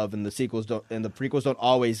lot of love, and the sequels don't, and the prequels don't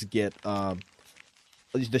always get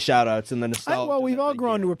the shout outs and the nostalgia. Well, we've all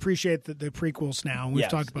grown to appreciate the prequels now. We've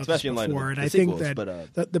talked about this before, and I think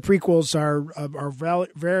that the prequels are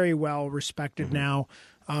very well respected now.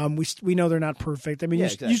 We know they're not perfect. I mean,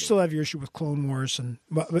 you still have your issue with Clone Wars and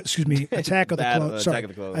Attack of the Clones.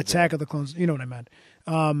 Attack of the Clones. You know what I meant.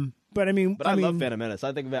 But I love Phantom Menace.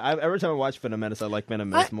 I think every time I watch Phantom Menace, I like Phantom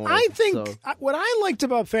Menace more. I think what I liked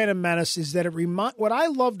about Phantom Menace is that what I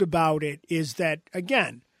loved about it is that,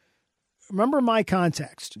 again, remember my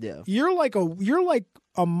context. Yeah. You're like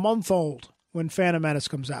a month old when Phantom Menace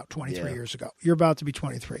comes out 23 years ago. You're about to be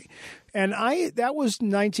 23. And that was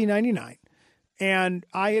 1999. And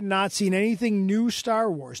I had not seen anything new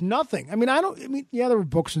Star Wars. Nothing. Yeah, there were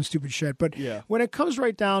books and stupid shit, but when it comes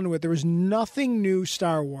right down to it, there was nothing new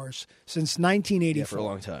Star Wars since 1984. Yeah, for a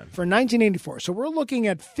long time. For 1984. So we're looking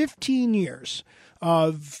at 15 years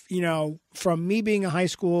of, from me being a high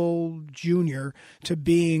school junior to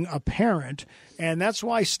being a parent. And that's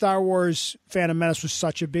why Star Wars Phantom Menace was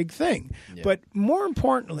such a big thing. Yeah. But more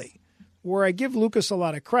importantly, where I give Lucas a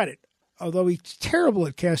lot of credit, although he's terrible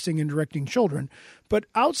at casting and directing children. But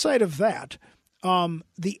outside of that,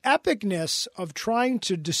 the epicness of trying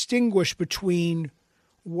to distinguish between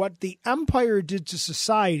what the Empire did to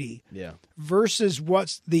society versus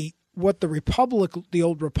what the Republic, the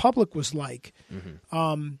old Republic, was like,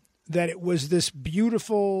 that it was this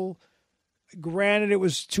beautiful. Granted, it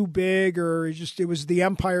was too big, or it was the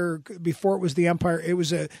Empire before it was the Empire. It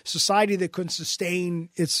was a society that couldn't sustain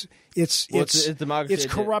its democracy. Its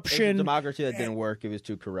corruption. It's a democracy that didn't work. It was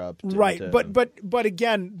too corrupt. Right, but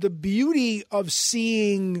again, the beauty of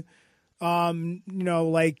seeing,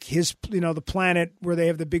 like the planet where they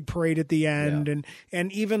have the big parade at the end,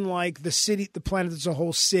 and even like the city, the planet that's a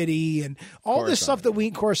whole city, and all Coruscant, this stuff that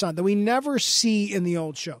we never see in the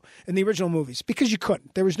old show, in the original movies, because you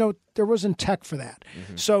couldn't. There wasn't tech for that.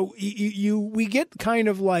 Mm-hmm. So we get kind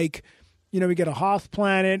of like, we get a Hoth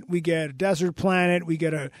planet, we get a desert planet, we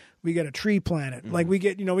get a tree planet. Mm-hmm. Like we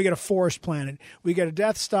get a forest planet. We get a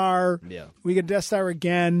Death Star. Yeah. We get Death Star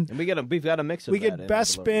again. And we've got a mix of we get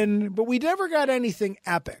Bespin, but we never got anything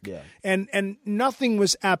epic. Yeah. And nothing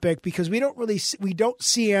was epic because we don't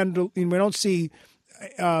see Mandalore?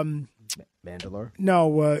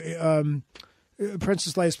 No,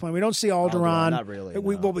 Princess Leia's planet. We don't see Alderaan. Not really. No.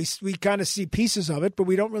 We kind of see pieces of it, but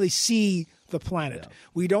we don't really see the planet. Yeah.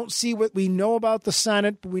 We don't see what we know about the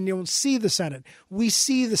Senate, but we don't see the Senate. We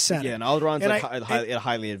see the Senate. Yeah, and Alderaan's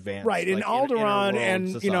highly advanced. Right, and Alderaan and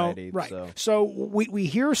society, right. So we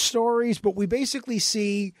hear stories, but we basically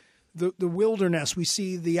see the wilderness. We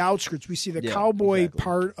see the outskirts. We see the cowboy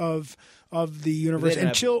part of the universe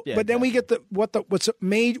but then we get what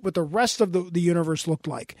the rest of the universe looked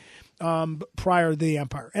like prior to the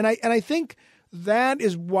Empire. And I think that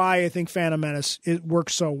is why I think Phantom Menace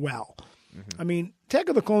works so well. Mm-hmm. I mean, Attack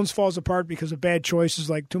of the Clones falls apart because of bad choices,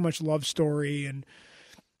 like too much love story and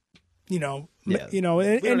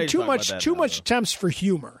and too much attempts for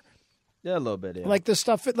humor. Yeah, a little bit. Yeah. Like the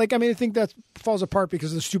stuff, I think that falls apart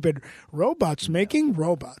because of the stupid robots making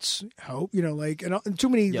robots. And too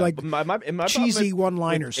many my cheesy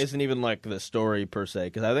one-liners. Isn't even like the story per se,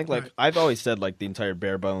 because I think I've always said the entire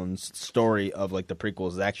bare bones story of the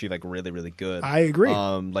prequels is actually really really good. I agree.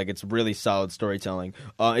 It's really solid storytelling.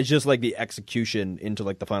 It's just the execution into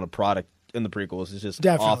the final product in the prequels is just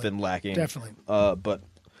often lacking. Definitely. But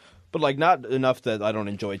not enough that I don't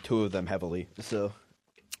enjoy two of them heavily. So.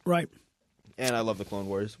 Right. And I love the Clone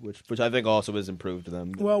Wars, which I think also has improved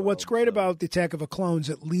them. Well, what's great about the Attack of the Clones,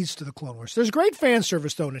 it leads to the Clone Wars. There's great fan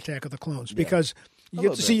service, though, in Attack of the Clones, because you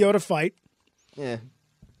get to see Yoda fight. Yeah.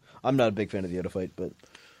 I'm not a big fan of the Yoda fight, but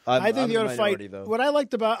I think the Yoda fight, what I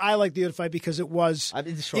liked the Yoda fight because it was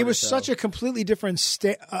such a completely different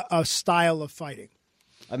style of fighting.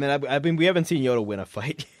 I mean, we haven't seen Yoda win a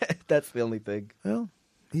fight yet. That's the only thing. Well,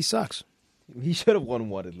 he sucks. He should have won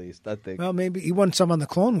one at least, I think. Well, maybe he won some on the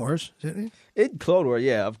Clone Wars, didn't he? In Clone Wars,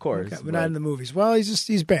 yeah, of course. Okay, but not in the movies. Well,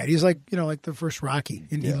 he's bad. He's like the first Rocky,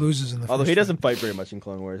 and he loses in the. Although he doesn't fight very much in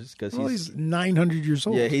Clone Wars because he's 900 years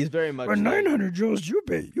old. Yeah, he's very much. For 900 years, you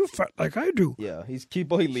fight like I do. Yeah, he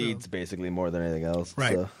leads basically more than anything else.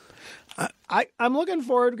 Right. So. I'm looking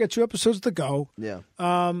forward. We got 2 episodes to go. Yeah.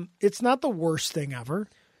 It's not the worst thing ever.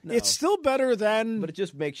 No. It's still better than... But it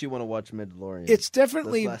just makes you want to watch Mandalorian. It's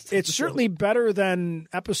certainly better than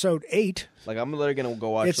episode 8. I'm literally going to go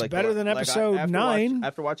watch... It's better than episode 9.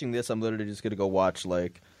 After watching this, I'm literally just going to go watch,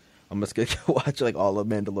 I'm just going to go watch, all of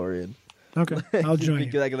Mandalorian. Okay, I'll join you.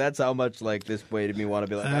 That's how much this weighted me want to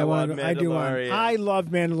be I want Mandalorian. I love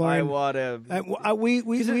Mandalorian. I want him.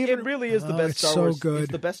 It really is the best Star Wars. So good.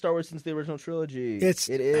 It's the best Star Wars since the original trilogy. It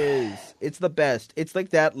is. It's the best. It's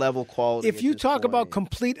that level quality. If you talk about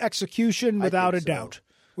complete execution, without a doubt.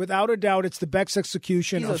 Without a doubt, it's the best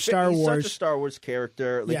execution of Star Wars. He's such a Star Wars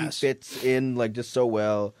character. He fits in just so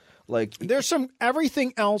well. There's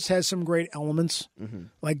everything else has some great elements,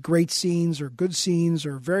 like great scenes or good scenes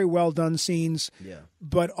or very well done scenes. Yeah.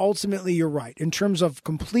 But ultimately, you're right. In terms of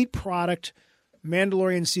complete product,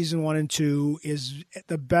 Mandalorian season 1 and 2 is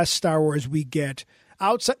the best Star Wars we get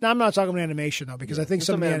outside. Now, I'm not talking about animation though, because I think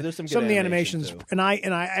some of there's some the good animations, animation, too.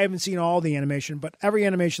 and I haven't seen all the animation, but every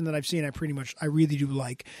animation that I've seen, I really do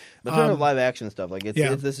like. In terms of live action stuff, like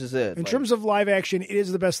yeah. this is it. In terms of live action, it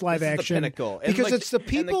is the best live this action. is the pinnacle. And, because like, it's the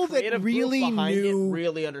people and the that really behind knew, it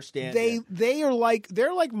really understand. it. they're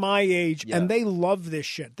like my age, and they love this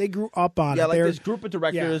shit. They grew up on it. Yeah, like They're, this group of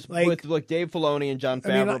directors with like Dave Filoni and John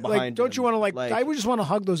Favreau I mean, behind. don't you want to like? I would just want to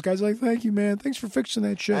hug those guys. Like, thank you, man. Thanks for fixing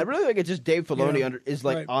that shit. I really think it's just Dave Filoni is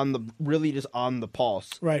like Right. on the really just on the pulse,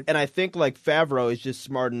 Right. And I think like Favreau is just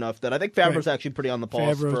smart enough that I think Favreau's Right. actually pretty on the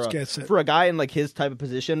pulse gets it. for a guy in like his type of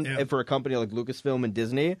position, Yeah. and for a company like Lucasfilm and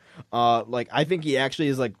Disney. Like I think he actually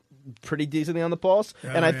is like pretty decently on the pulse,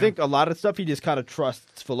 and I think a lot of stuff he just kind of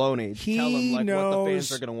trusts Filoni to tell him like what the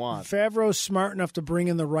fans are going to want. Favreau's smart enough to bring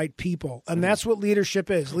in the right people, and that's what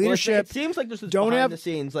leadership is. Leadership. Well, it seems like there's this don't behind have the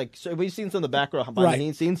scenes, like so we've seen some of the background behind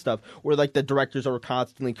the scenes stuff where like the directors are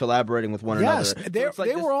constantly collaborating with one Yes, another.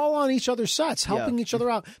 they were all on each other's sets, helping each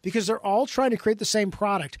other out because they're all trying to create the same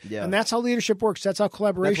product. Yeah. And that's how leadership works. That's how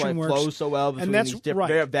collaboration that's why it works. flows so well between and that's these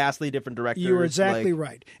very vastly different directors. You're exactly like,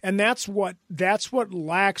 right, and that's what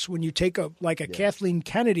lacks when you take a Kathleen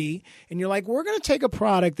Kennedy and you're like, we're going to take a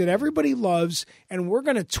product that everybody loves and we're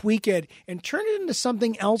going to tweak it and turn it into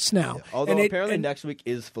something else now. Yeah. Although apparently next week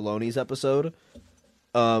is Filoni's episode,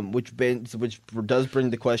 which does bring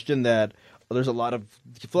the question that there's a lot of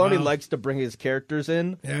Filoni likes to bring his characters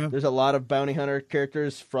in. Yeah. There's a lot of bounty hunter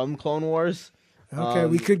characters from Clone Wars. Okay,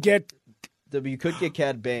 we could get. You could get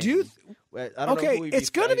Cad Bane. I don't know who he'd it's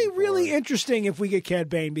going to be fighting really for. interesting if we get Cad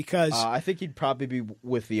Bane because I think he'd probably be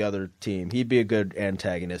with the other team. He'd be a good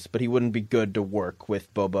antagonist, but he wouldn't be good to work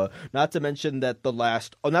with Boba. Not to mention that there's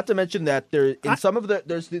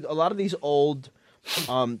a lot of these old.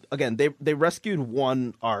 Again, they rescued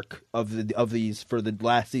one arc of these for the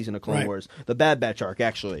last season of Clone Wars, the Bad Batch arc.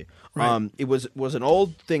 Actually, it was an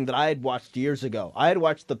old thing that I had watched years ago. I had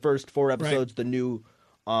watched the first 4 episodes, the new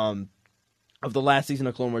of the last season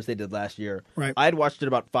of Clone Wars they did last year. Right. I had watched it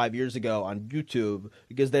about 5 years ago on YouTube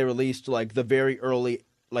because they released like the very early,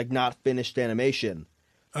 like not finished animation.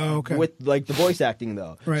 Oh, okay. With like the voice acting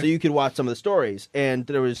though, Right. so you could watch some of the stories. And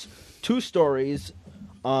there was 2 stories.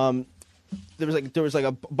 There was like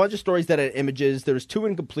a bunch of stories that had images. There was 2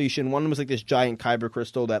 in completion. One was like this giant kyber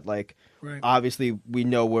crystal that like obviously we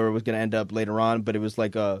know where it was going to end up later on, but it was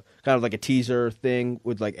like a kind of like a teaser thing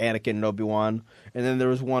with like Anakin and Obi-Wan. And then there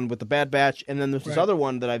was one with the Bad Batch, and then there's this other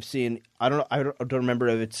one that I've seen. I don't remember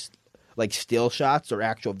if it's like still shots or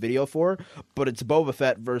actual video for, but it's Boba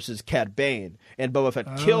Fett versus Cad Bane, and Boba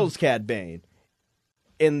Fett kills Cad Bane.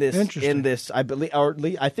 In this, I believe, or at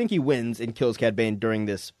least, I think he wins and kills Cad Bane during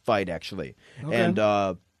this fight, actually. Okay. And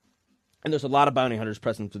there's a lot of bounty hunters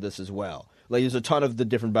present for this as well. Like, there's a ton of the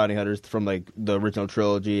different bounty hunters from like the original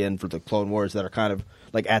trilogy and for the Clone Wars that are kind of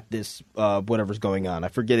like at this whatever's going on. I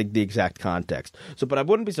forget the exact context. So, but I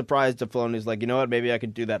wouldn't be surprised if Filoni's like, you know what, maybe I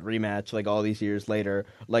could do that rematch like all these years later.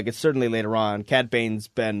 Like, it's certainly later on. Cad Bane's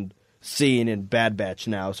been seen in Bad Batch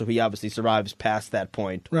now, so he obviously survives past that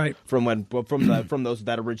point, right? From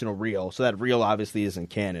that original reel. So that reel obviously isn't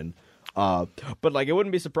canon. But like, I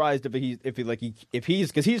wouldn't be surprised if he's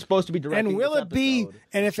because he's supposed to be directing. And will this it be?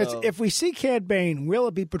 episode. And if we see Cad Bane, will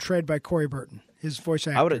it be portrayed by Corey Burton, his voice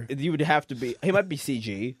actor? You would have to be. He might be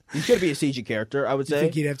CG. He's going to be a CG character. I would say. You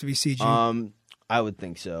think he'd have to be CG? I would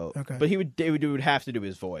think so. Okay. But he would have to do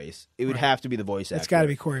his voice. It would have to be the voice actor. It's got to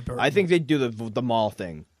be Corey Burton. I think they'd do the Maul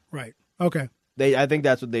thing. Right. Okay. I think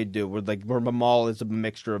that's what they do. Where Maul is a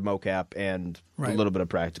mixture of mocap and a little bit of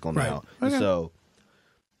practical now. Okay. So,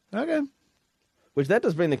 okay. Which that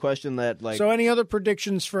does bring the question that like. So, any other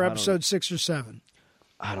predictions for episode 6 or 7?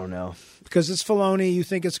 I don't know. Because it's Filoni, you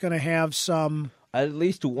think it's going to have some at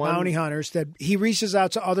least one bounty hunters that he reaches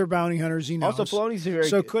out to other bounty hunters he knows. Also, Filoni's very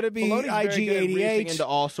so could it be IG-88 into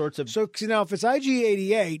all sorts of. So now, if it's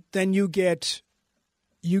IG-88, then you get.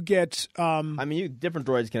 I mean, different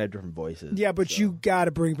droids can have different voices. Yeah, but you got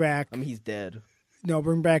to bring back. I mean, he's dead. No,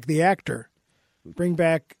 bring back the actor. Bring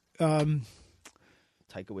back Taika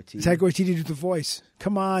Waititi. Taika Waititi to do the voice.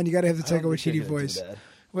 Come on, you got to have the Taika Waititi voice.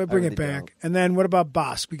 We'll bring it back. Don't. And then what about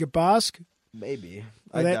Bosk? We get Bosk? Maybe.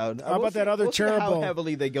 I doubt. How about that other terrible? How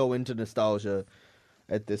heavily they go into nostalgia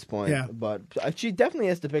at this point. Yeah. But she definitely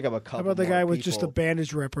has to pick up a couple. How about the guy with just a people.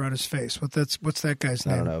 bandage wrapper on his face? What's that guy's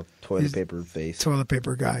name? I don't know. Toilet paper face. Toilet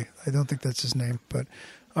paper guy. I don't think that's his name. But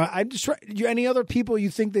I just any other people you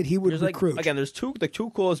think that he would recruit? Again, there's the 2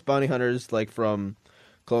 coolest bounty hunters like from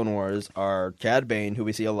Clone Wars are Cad Bane, who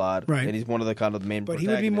we see a lot, right? And he's one of the kind of the main. But he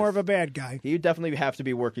would be more of a bad guy. He would definitely have to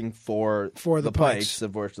be working for the Pikes,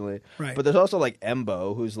 unfortunately. Right. But there's also like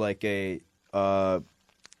Embo, who's like a.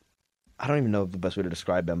 I don't even know the best way to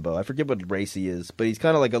describe Embo. I forget what race he is, but he's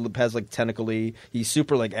kind of like has like tentacly. He's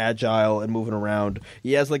super like agile and moving around.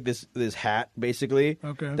 He has like this hat basically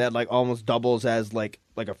that like almost doubles as like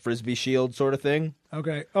a frisbee shield sort of thing.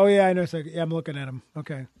 Okay. Oh yeah, I know. Yeah, I'm looking at him.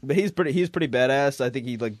 Okay. But he's pretty badass. I think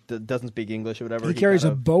he like doesn't speak English or whatever. He carries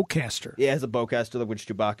a bowcaster. Yeah, he has a bowcaster, like which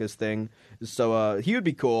Chewbacca's thing. So he would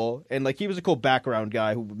be cool, and like he was a cool background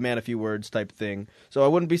guy who man a few words type thing. So I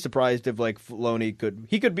wouldn't be surprised if like Filoni could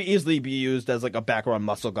easily be used as like a background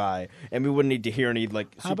muscle guy, and we wouldn't need to hear any like.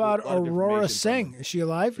 How about Aurora Singh? Is she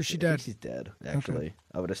alive or is she dead? She's dead. Actually, okay.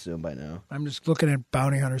 I would assume by now. I'm just looking at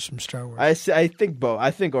bounty hunters from Star Wars. I think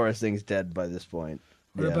Aurora Singh's dead by this point.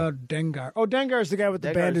 What about Dengar? Oh, Dengar's the guy with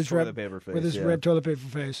the bandage with his red toilet paper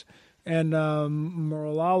face. And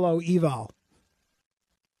Moralo Eval.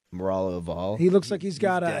 Moralo Eval? He looks like he's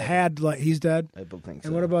got a head. Like he's dead. I don't think so.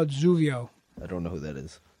 And what about Zuvio? I don't know who that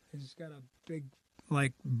is. He's got a big,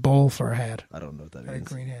 like, bowl for a hat. I don't know what that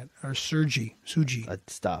means. A green hat. Or Suji.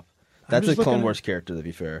 Stop. That's a Clone Wars character, to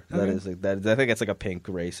be fair. Okay. That is like that. I think it's like a pink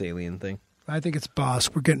race alien thing. I think it's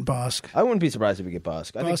Bosk. We're getting Bosk. I wouldn't be surprised if we get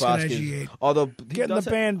Bosk. I think Bosk is, although getting the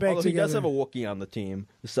band back together. He does have a Wookiee on the team,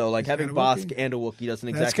 so like having Bosk and a Wookiee doesn't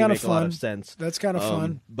exactly make a lot of sense. That's kind of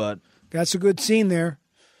fun, but that's a good scene there.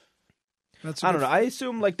 I don't know. I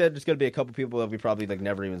assume like that there's going to be a couple people that we probably like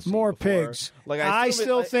never even seen more before. Pigs. Like I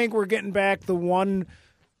still think we're getting back the one.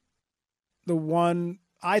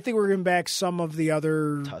 I think we're getting back some of the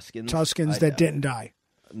other Tuskens that didn't die.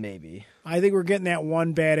 Maybe. I think we're getting that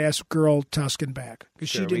one badass girl Tusken back because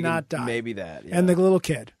she did not die. Maybe that. Yeah. And the little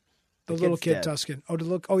kid. The little kid dead. Tusken.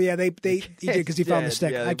 Oh, yeah, he did because he found the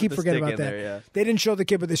stick. Yeah, I keep forgetting about that. There, yeah. They didn't show the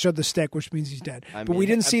kid, but they showed the stick, which means he's dead. But we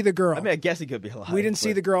didn't see the girl. I mean, I guess he could be alive. We didn't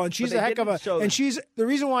see the girl, and she's a heck of a. And she's the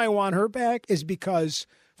reason why I want her back is because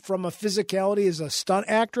from a physicality as a stunt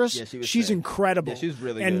actress, she's incredible. Yeah, she's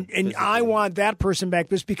really good. And I want that person back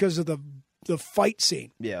just because of the fight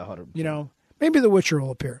scene. Yeah, 100%. You know, maybe The Witcher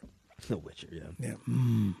will appear. The Witcher, yeah. Yeah.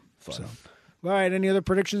 Fun. So. All right, any other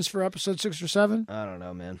predictions for episode 6 or 7? I don't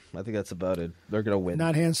know, man. I think that's about it. They're going to win.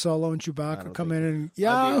 Not Han Solo and Chewbacca come in and,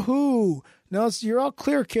 Yahoo! No, you're all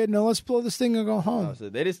clear, kid. Now let's blow this thing and go home. No, so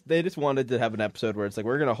they just wanted to have an episode where it's like,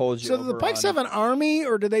 we're going to hold you So do the Pikes have an army,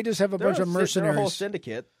 or do they just have a bunch of mercenaries? They're a whole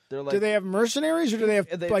syndicate. They're like, do they have mercenaries, or do they have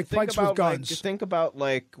like Pikes with guns? Like, think about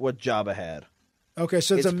like what Jabba had. Okay,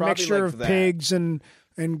 so it's a mixture of pigs and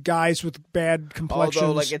guys with bad complexions.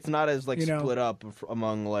 Although, like, it's not as like split up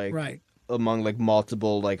among like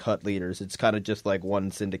multiple like Hutt leaders. It's kind of just like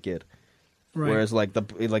one syndicate. Right. Whereas like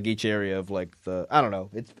each area of like I don't know.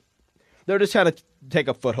 They're just trying to take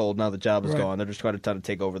a foothold now that Jabba's gone. They're just trying to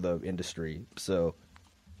take over the industry. So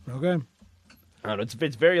okay, I don't know.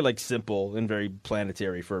 It's very like simple and very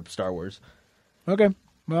planetary for Star Wars. Okay,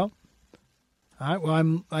 well, all right.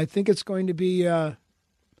 Well, I think it's going to be.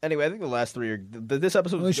 Anyway, I think the last 3 are... This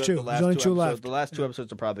episode was good. There's only two left. The last 2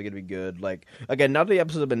 episodes are probably going to be good. Like, again, none of the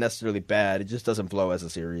episodes have been necessarily bad. It just doesn't flow as a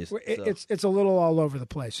series. It's a little all over the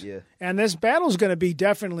place. Yeah. And this battle's going to be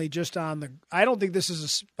definitely just on the... I don't think this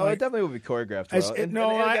is a... it definitely will be choreographed well.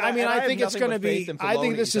 I think it's going to be... I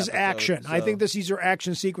think this is action. So. I think these are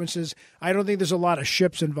action sequences. I don't think there's a lot of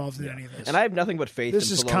ships involved in any of this. And I have nothing but faith in Filoni.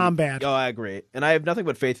 This is combat. Oh, I agree. And I have nothing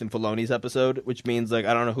but faith in Filoni's episode, which means, like,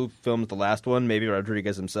 I don't know who filmed the last one. Maybe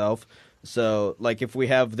Rodriguez himself. So, like, if we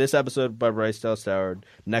have this episode by Bryce Dallas Howard,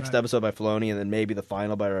 next episode by Filoni, and then maybe the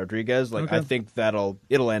final by Rodriguez, like, I think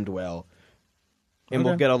it'll end well. And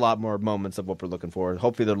we'll get a lot more moments of what we're looking for.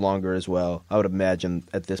 Hopefully they're longer as well. I would imagine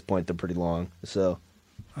at this point they're pretty long. So,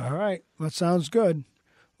 all right. That sounds good.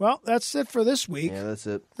 Well, that's it for this week. Yeah, that's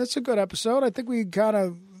it. That's a good episode. I think we kind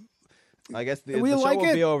of... I guess the show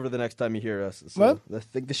will be over the next time you hear us. So I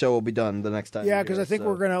think the show will be done the next time. Yeah, because I think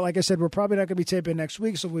we're going to, like I said, we're probably not going to be taping next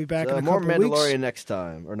week, so we'll be back in a couple more Mandalorian weeks. Next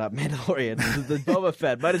time. Or not Mandalorian. The Boba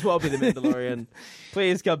Fett. Might as well be the Mandalorian.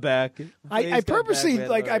 Please come back. I purposely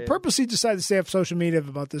decided to stay off social media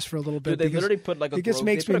about this for a little bit. Dude, they literally put like a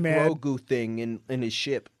Grogu thing in his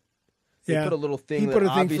ship. They put a little thing that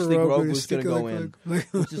obviously Grogu's going to go in.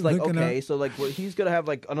 Which is like, okay, so like he's going to have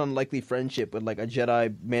like an unlikely friendship with like a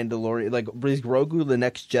Jedi Mandalorian. Like, is Grogu the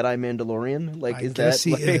next Jedi Mandalorian? Like, he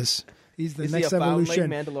is. He's the next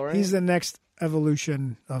evolution. Mandalorian? He's the next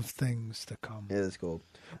evolution of things to come. Yeah, that's cool.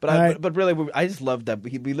 But really, I just loved that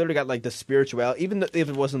we literally got like the spiritual, even if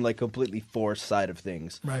it wasn't like completely forced side of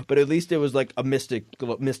things. Right. But at least it was like a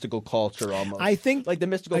mystical culture almost. I think like the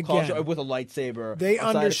mystical again, culture with a lightsaber. They side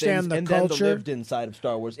of understand things, the and culture. then the lived inside of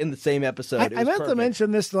Star Wars in the same episode. I meant to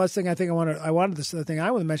mention this. The last thing I wanted this. The thing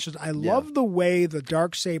I want to mention is I love the way the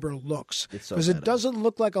Darksaber looks because it doesn't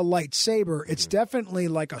look like a lightsaber. It's definitely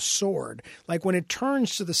like a sword. Like when it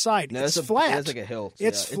turns to the side, it's flat. It's like a hilt.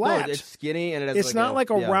 It's flat. It's skinny and it's not like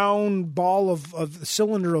a round ball of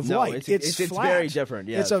cylinder of light. It's flat. It's very different.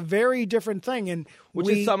 Yeah, it's a very different thing, and which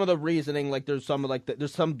is some of the reasoning. Like there's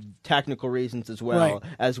some technical reasons as well,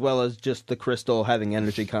 as well as just the crystal having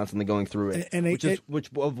energy constantly going through it, which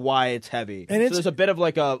of why it's heavy. And so there's a bit of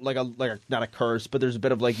like a not a curse, but there's a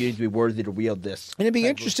bit of like you need to be worthy to wield this. And it'd be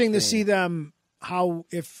interesting to see them. How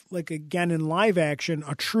if like again in live action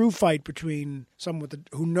a true fight between someone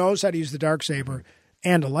who knows how to use the Darksaber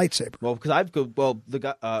and a lightsaber. Well,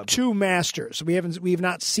 because two masters. We've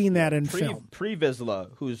not seen that in film. Pre Vizsla,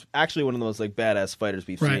 who's actually one of the most like badass fighters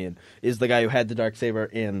we've seen, is the guy who had the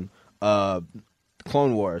Darksaber in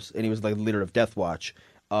Clone Wars, and he was like the leader of Death Watch.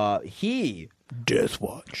 Death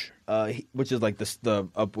Watch. Which is like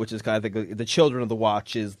which is kind of like the Children of the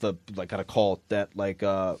Watch is the like kind of cult that like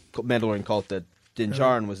Mandalorian cult that Din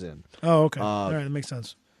Djarin was in. Oh, okay. All right, that makes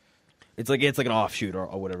sense. It's like an offshoot or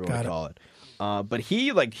whatever you want to call it. But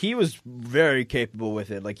he was very capable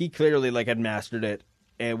with it. Like he clearly like had mastered it,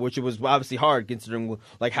 and which it was obviously hard considering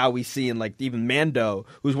like how we see in like even Mando,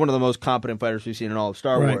 who's one of the most competent fighters we've seen in all of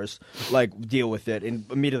Star Wars, like deal with it and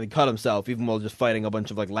immediately cut himself, even while just fighting a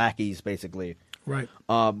bunch of like lackeys basically. Right.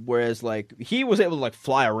 Whereas like he was able to like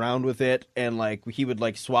fly around with it, and like he would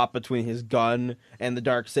like swap between his gun and the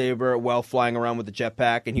Darksaber while flying around with the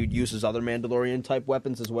jetpack, and he would use his other Mandalorian type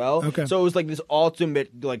weapons as well. Okay. So it was like this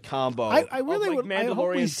ultimate like combo. I really of, like, would. Mandalorian I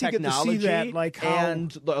hope we technology get to see that, like how,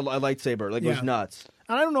 and a lightsaber. Like it was nuts.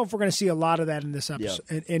 I don't know if we're going to see a lot of that in this episode.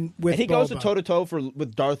 Yeah. And he goes toe to toe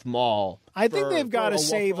with Darth Maul. I think they've got to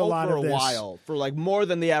save a lot of this for a while, for like more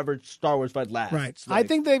than the average Star Wars fight lasts. Right. Like, I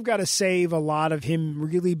think they've got to save a lot of him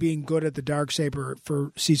really being good at the Darksaber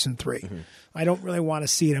for season 3. Mm-hmm. I don't really want to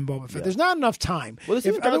see it in Boba Fett. Yeah. There's not enough time. Well,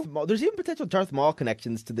 there's even potential Darth Maul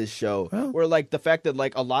connections to this show, where like the fact that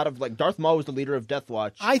like a lot of like Darth Maul was the leader of Death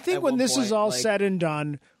Watch. I think when this is all said and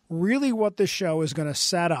done, really what the show is going to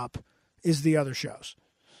set up is the other shows.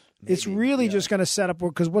 Maybe, it's really just going to set up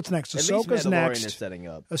because what's next? Ahsoka's next. Is setting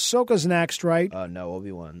up. Ahsoka's next, right? No,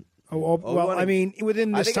 Obi-Wan. Well, I mean,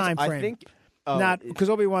 within this time frame. I think not because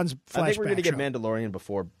Obi-Wan's flashback. I think we're going to get show. Mandalorian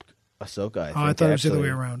before Ahsoka. I thought it was the other way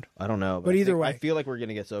around. I don't know, but either way, I feel like we're going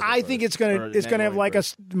to get Ahsoka. I think it's going to have like a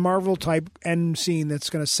Marvel type end scene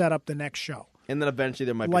that's going to set up the next show, and then eventually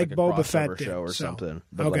there might be like a Boba Fett show or something.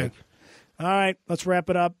 But okay, all right, let's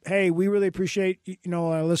wrap it up. Hey, we really appreciate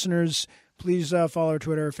our listeners. Please follow our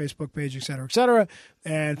Twitter, Facebook page, et cetera,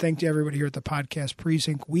 and thank you everybody here at the Podcast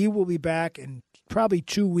Precinct. We will be back in probably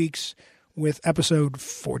 2 weeks with episode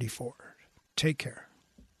 44. Take care.